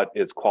what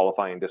is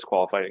qualifying and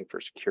disqualifying for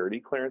security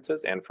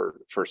clearances and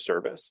for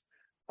service,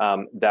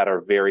 that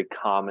are very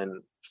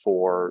common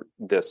for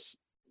this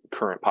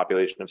current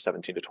population of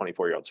 17 to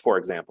 24-year-olds. For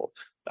example,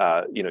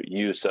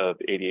 use of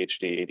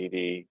ADHD,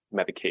 ADD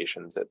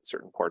medications at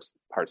certain parts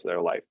of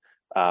their life,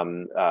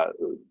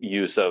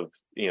 use of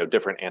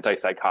different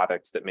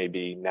antipsychotics that may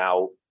be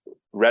now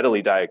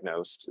readily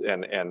diagnosed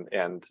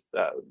and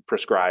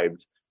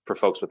prescribed for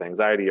folks with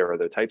anxiety, or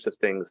other types of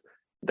things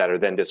that are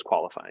then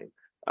disqualifying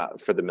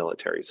for the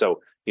military.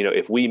 So,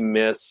 if we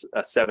miss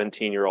a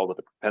 17-year-old with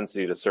a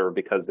propensity to serve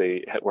because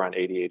they were on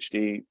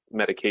ADHD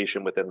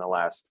medication within the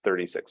last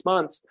 36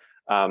 months,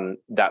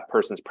 that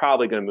person's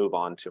probably going to move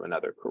on to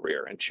another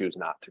career and choose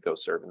not to go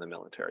serve in the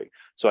military.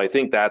 So I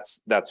think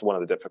that's one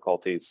of the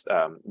difficulties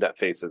that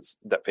faces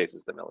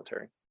the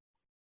military.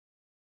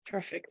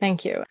 Terrific.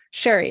 Thank you.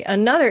 Sherry,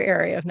 another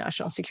area of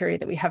national security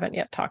that we haven't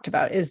yet talked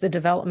about is the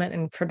development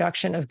and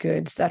production of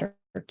goods that are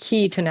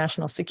key to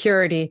national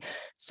security.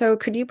 So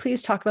could you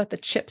please talk about the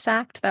CHIPS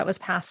Act that was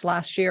passed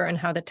last year and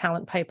how the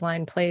talent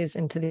pipeline plays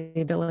into the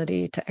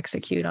ability to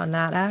execute on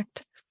that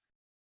act?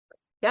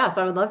 Yes,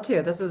 I would love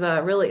to. This is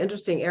a really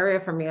interesting area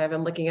for me. I've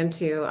been looking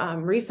into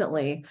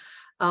recently.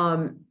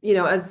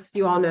 As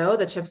you all know,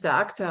 the CHIPS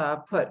Act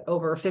put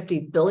over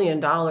 $50 billion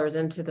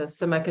into the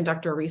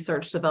semiconductor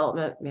research,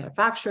 development,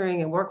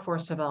 manufacturing, and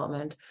workforce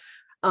development.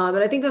 And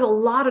I think there's a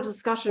lot of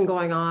discussion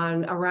going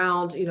on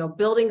around,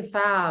 building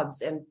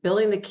fabs and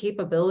building the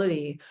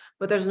capability,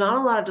 but there's not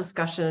a lot of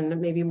discussion,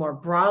 maybe more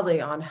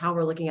broadly, on how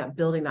we're looking at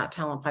building that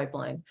talent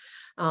pipeline.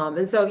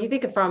 And so if you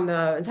think from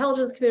the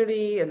intelligence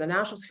community and the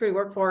national security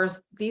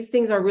workforce, these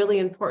things are really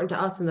important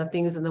to us, and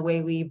the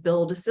way we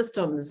build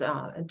systems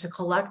and to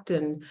collect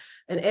and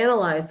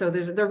analyze. So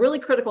they're really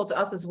critical to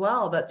us as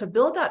well. But to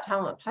build that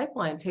talent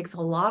pipeline takes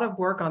a lot of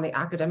work on the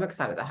academic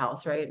side of the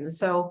house, right? And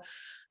so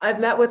I've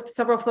met with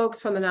several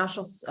folks from the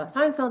National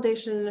Science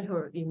Foundation who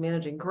are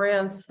managing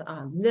grants,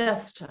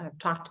 NIST. I've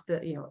talked to the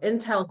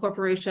Intel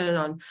Corporation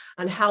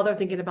on how they're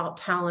thinking about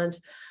talent.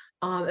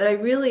 And I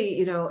really,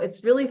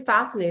 it's really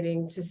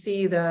fascinating to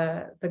see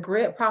the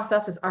grant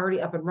process is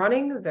already up and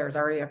running. There's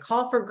already a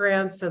call for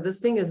grants. So this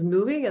thing is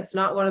moving. It's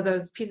not one of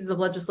those pieces of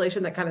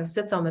legislation that kind of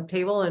sits on the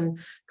table and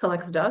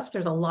collects dust.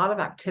 There's a lot of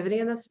activity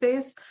in this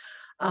space.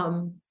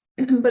 But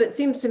it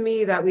seems to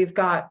me that we've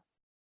got,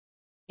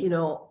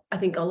 I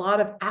think a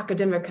lot of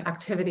academic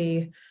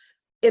activity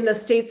in the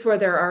states where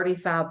there are already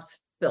fabs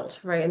built,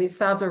 right? And these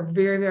fabs are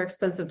very, very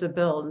expensive to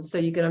build. And so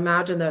you can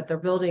imagine that they're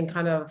building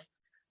kind of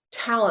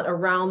talent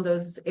around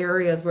those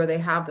areas where they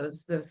have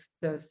those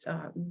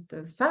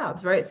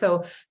fabs, right?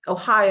 So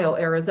Ohio,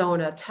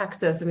 Arizona,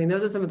 Texas,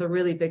 those are some of the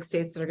really big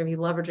states that are going to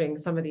be leveraging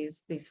some of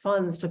these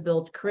funds to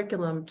build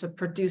curriculum, to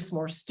produce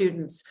more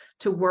students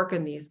to work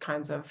in these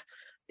kinds of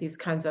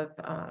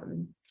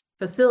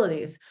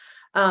facilities.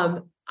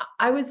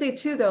 I would say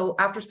too, though,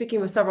 after speaking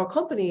with several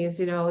companies,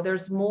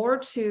 there's more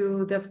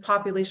to this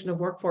population of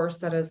workforce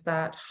that is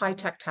that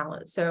high-tech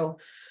talent. So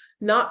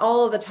not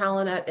all of the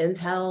talent at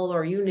Intel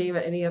or you name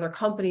it, any other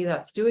company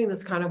that's doing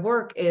this kind of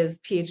work is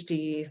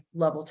PhD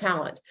level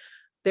talent.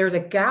 There's a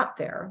gap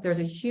there. There's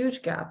a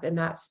huge gap in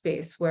that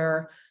space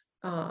where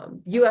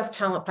U.S.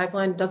 talent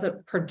pipeline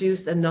doesn't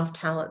produce enough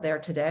talent there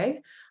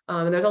today.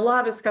 And there's a lot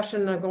of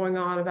discussion going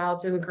on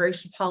about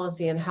immigration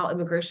policy and how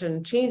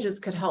immigration changes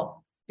could help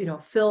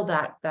fill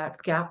that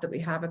gap that we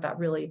have at that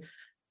really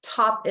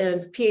top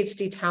end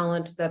PhD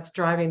talent that's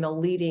driving the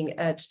leading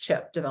edge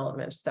chip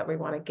development that we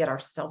want to get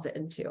ourselves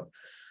into.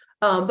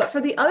 But for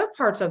the other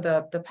parts of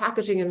the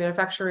packaging and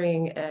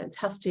manufacturing and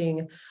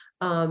testing,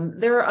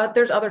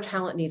 there's other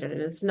talent needed,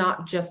 and it's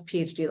not just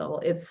PhD level.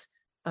 It's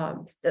a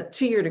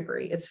 2-year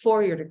degree, it's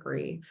 4-year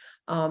degree.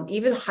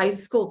 Even high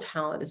school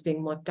talent is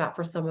being looked at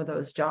for some of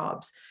those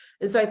jobs.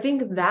 And so I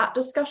think that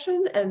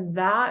discussion and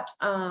that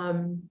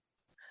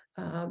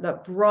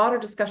broader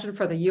discussion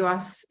for the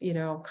U.S.,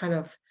 kind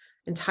of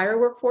entire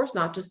workforce,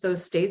 not just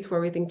those states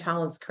where we think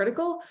talent's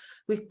critical,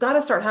 we've got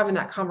to start having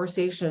that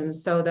conversation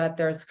so that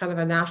there's kind of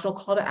a national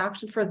call to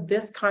action for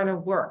this kind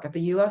of work. If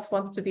the U.S.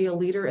 wants to be a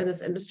leader in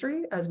this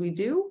industry, as we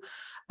do,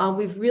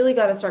 we've really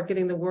got to start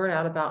getting the word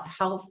out about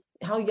how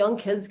young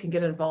kids can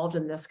get involved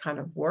in this kind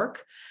of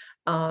work.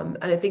 And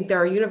I think there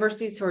are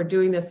universities who are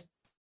doing this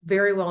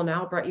very well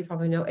now. Brett, you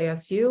probably know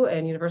ASU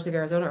and University of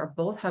Arizona are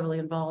both heavily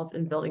involved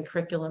in building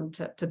curriculum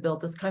to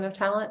build this kind of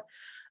talent.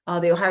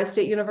 The Ohio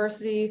State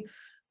University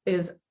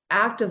is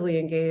actively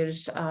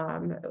engaged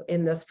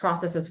in this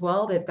process as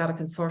well. They've got a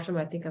consortium,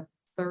 I think, of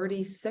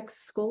 36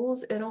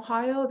 schools in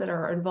Ohio that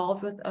are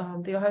involved with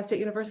the Ohio State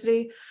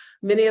University.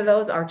 Many of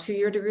those are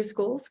two-year degree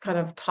schools, kind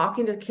of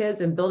talking to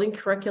kids and building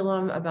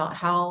curriculum about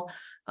how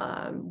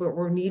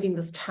we're needing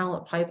this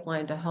talent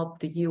pipeline to help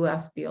the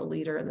U.S. be a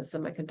leader in the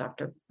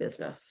semiconductor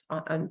business,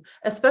 and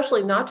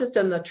especially not just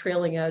in the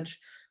trailing edge,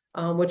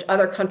 which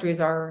other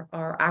countries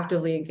are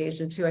actively engaged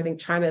into. I think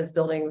China is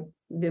building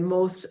the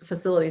most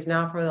facilities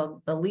now for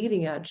the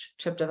leading edge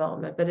chip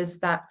development, but it's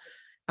that,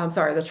 I'm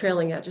sorry, the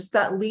trailing edge, it's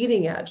that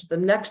leading edge, the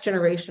next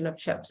generation of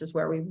chips is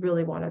where we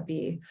really want to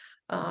be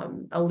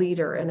a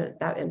leader in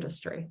that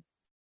industry.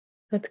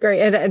 That's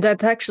great. And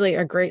that's actually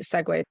a great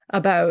segue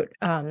about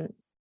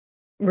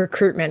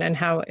recruitment and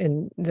how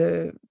in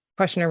the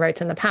questioner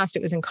writes in the past,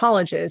 it was in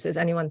colleges. Is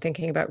anyone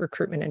thinking about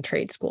recruitment in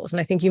trade schools? And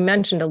I think you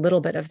mentioned a little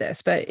bit of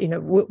this, but,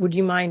 would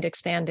you mind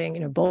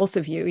expanding, both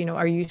of you,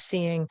 are you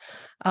seeing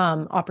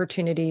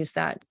opportunities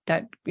that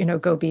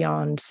go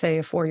beyond, say,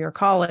 a four-year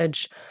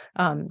college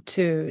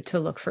to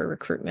look for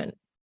recruitment?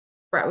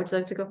 Brett, would you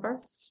like to go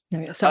first?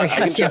 Sorry.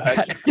 I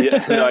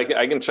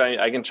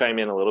can chime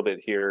in a little bit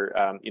here.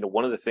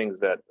 One of the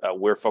things that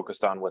we're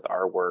focused on with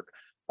our work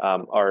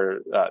are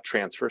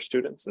transfer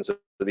students, and so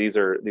these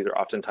are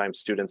oftentimes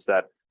students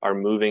that are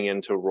moving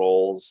into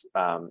roles,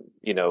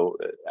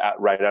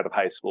 right out of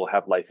high school,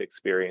 have life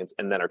experience,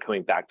 and then are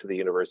coming back to the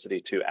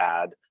university to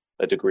add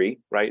a degree,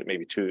 right?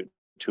 Maybe two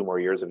more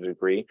years of a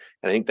degree.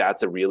 And I think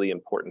that's a really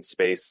important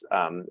space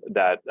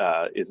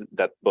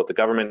that both the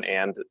government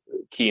and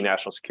key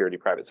national security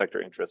private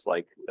sector interests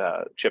like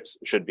CHIPS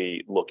should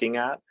be looking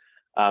at,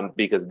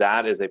 because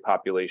that is a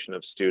population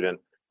of student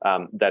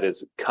that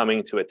is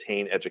coming to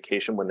attain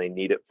education when they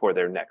need it for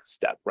their next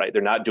step, right?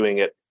 They're not doing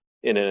it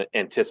in an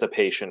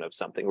anticipation of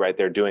something, right?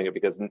 They're doing it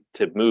because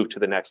to move to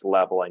the next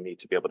level, I need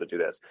to be able to do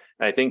this.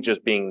 And I think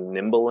just being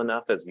nimble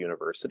enough as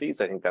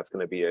universities, I think that's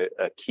going to be a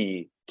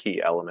key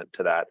element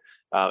to that.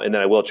 And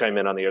then I will chime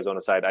in on the Arizona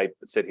side. I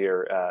sit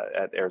here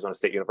at Arizona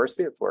State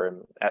University. It's where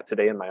I'm at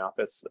today in my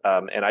office.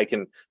 And I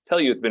can tell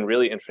you, it's been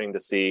really interesting to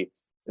see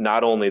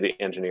not only the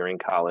engineering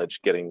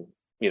college getting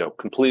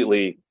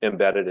completely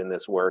embedded in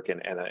this work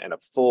and a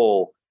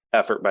full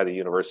effort by the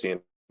university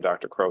and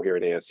Dr. Crow here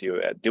at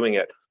ASU at doing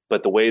it,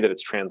 but the way that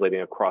it's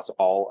translating across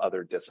all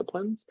other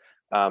disciplines.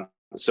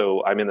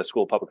 So I'm in the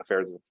School of Public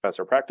Affairs as a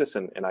professor of practice,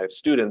 and I have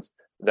students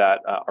that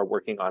are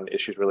working on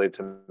issues related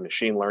to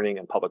machine learning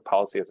and public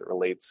policy as it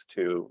relates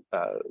to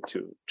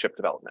chip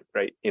development,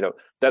 right?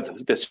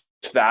 That's this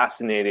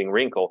fascinating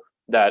wrinkle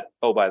that,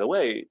 oh, by the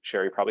way,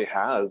 Sherry probably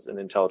has an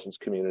intelligence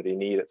community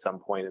need at some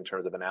point in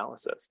terms of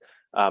analysis.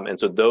 And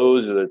so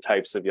those are the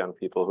types of young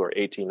people who are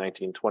 18,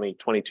 19, 20,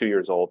 22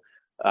 years old,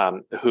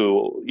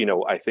 who,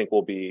 I think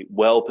will be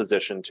well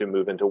positioned to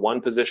move into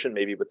one position,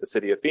 maybe with the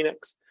city of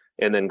Phoenix,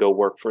 and then go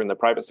work in the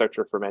private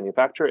sector for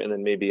manufacture, and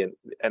then maybe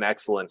an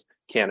excellent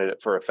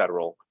candidate for a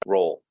federal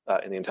role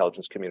in the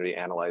intelligence community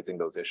analyzing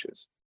those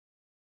issues.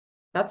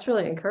 That's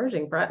really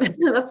encouraging, Brett.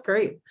 That's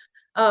great.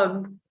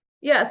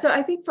 Yeah, so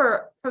I think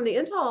from the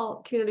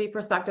Intel community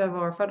perspective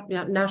or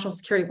national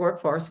security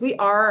workforce, we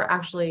are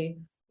actually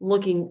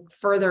looking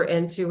further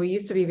into, we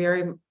used to be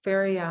very,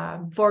 very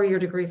four-year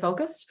degree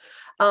focused.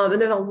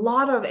 And there's a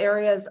lot of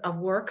areas of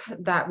work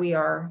that we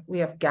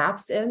have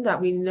gaps in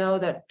that we know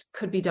that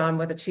could be done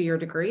with a two-year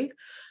degree.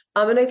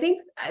 And I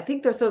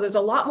think there's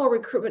a lot more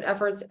recruitment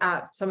efforts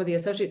at some of the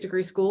associate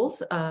degree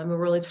schools. We're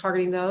really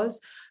targeting those.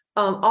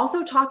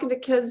 Also talking to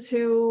kids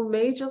who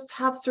may just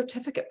have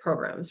certificate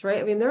programs, right?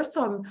 I mean, there's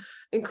some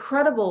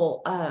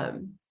incredible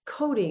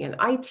coding and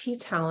IT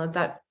talent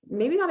that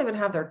maybe not even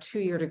have their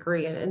two-year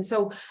degree. And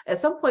so at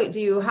some point, do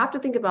you have to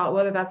think about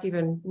whether that's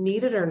even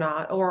needed or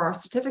not, or are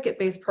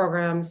certificate-based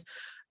programs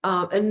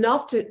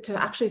enough to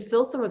actually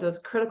fill some of those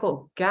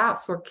critical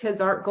gaps where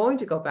kids aren't going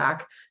to go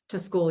back to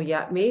school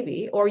yet,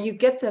 maybe, or you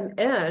get them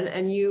in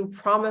and you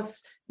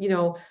promise,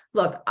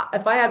 look,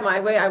 if I had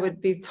my way, I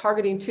would be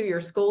targeting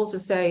two-year schools to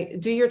say,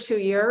 do your 2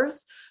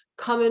 years,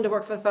 come in to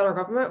work for the federal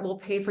government, we'll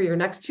pay for your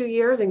next 2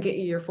 years and get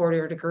you your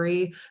four-year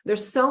degree.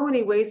 There's so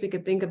many ways we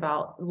could think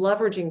about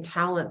leveraging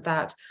talent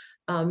that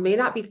may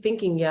not be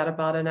thinking yet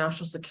about a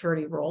national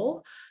security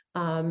role.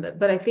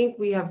 But I think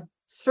we have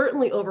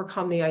certainly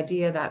overcome the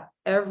idea that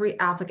every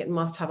applicant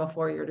must have a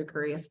four-year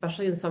degree,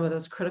 especially in some of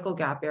those critical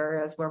gap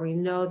areas where we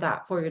know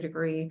that four-year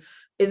degree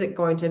isn't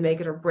going to make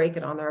it or break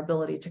it on their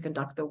ability to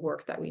conduct the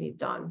work that we need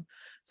done.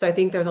 So I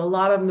think there's a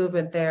lot of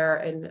movement there.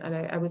 And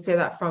I would say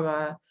that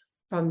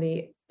from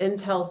the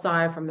Intel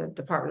side, from the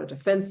Department of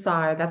Defense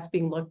side, that's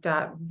being looked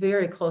at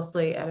very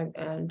closely,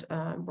 and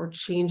we're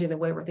changing the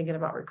way we're thinking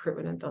about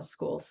recruitment in those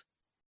schools.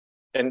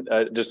 And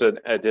just an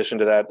addition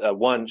to that,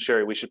 one,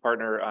 Sherry, we should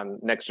partner on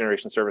Next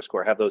Generation Service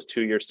Corps, have those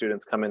two-year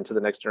students come into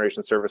the Next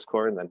Generation Service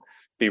Corps and then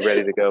be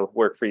ready to go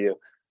work for you.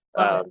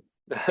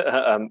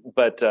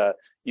 But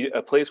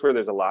a place where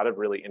there's a lot of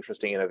really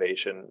interesting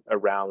innovation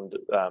around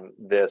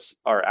this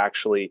are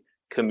actually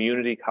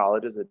community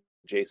colleges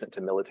adjacent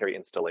to military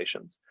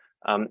installations,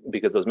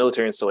 because those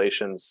military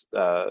installations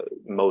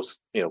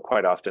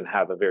quite often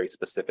have a very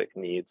specific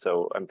need.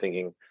 So I'm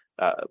thinking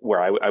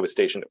where I was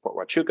stationed at Fort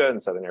Huachuca in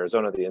Southern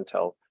Arizona, the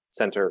Intel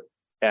Center,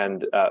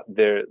 and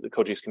the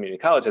Cochise Community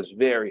College has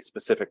very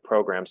specific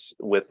programs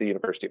with the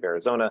University of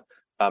Arizona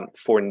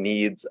for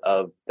needs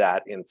of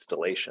that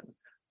installation.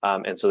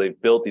 And so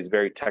they've built these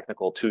very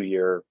technical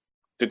 2-year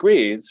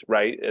degrees,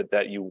 right,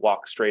 that you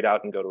walk straight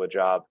out and go to a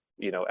job,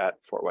 at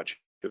Fort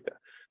Huachuca.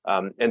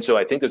 And so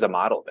I think there's a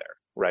model there,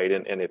 right?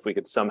 And if we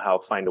could somehow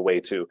find a way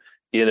to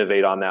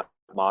innovate on that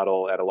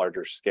model at a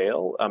larger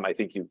scale, I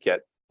think you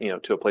get,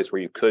 to a place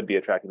where you could be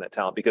attracting that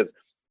talent, because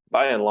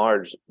by and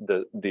large,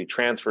 the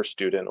transfer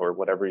student, or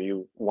whatever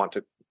you want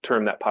to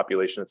term that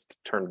population, it's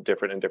termed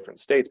different in different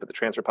states, but the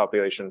transfer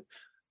population,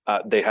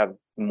 they have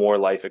more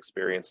life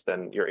experience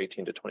than your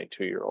 18 to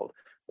 22-year-old.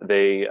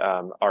 They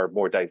are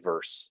more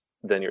diverse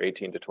than your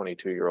 18 to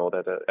 22-year-old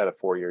at a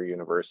 4-year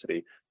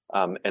university.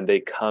 And they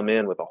come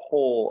in with a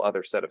whole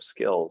other set of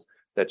skills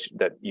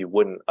that you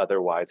wouldn't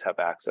otherwise have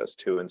access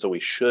to. And so we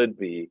should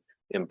be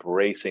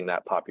embracing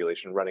that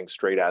population, running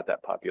straight at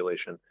that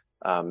population,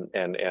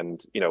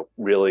 and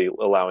really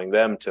allowing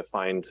them to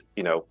find,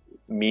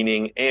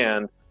 meaning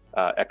and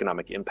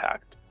economic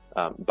impact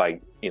by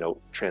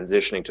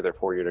transitioning to their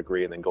 4-year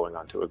degree and then going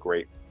on to a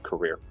great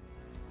career.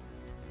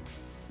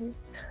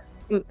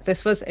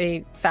 This was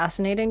a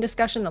fascinating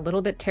discussion, a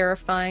little bit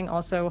terrifying,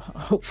 also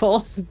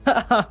hopeful,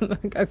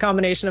 a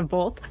combination of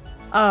both.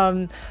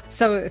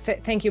 So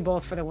thank you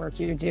both for the work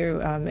you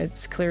do.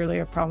 It's clearly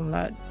a problem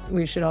that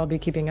we should all be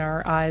keeping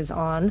our eyes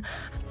on.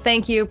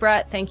 Thank you,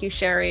 Brett. Thank you,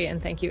 Sherry.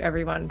 And thank you,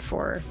 everyone,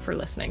 for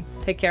listening.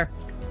 Take care.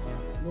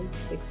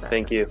 Thanks, Brett.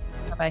 Thank you.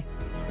 Bye-bye.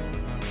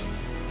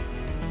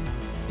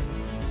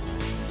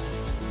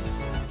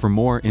 For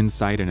more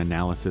insight and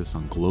analysis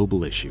on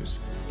global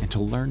issues, and to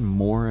learn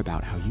more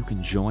about how you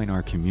can join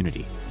our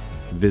community,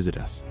 visit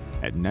us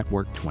at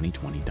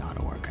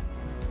network2020.org.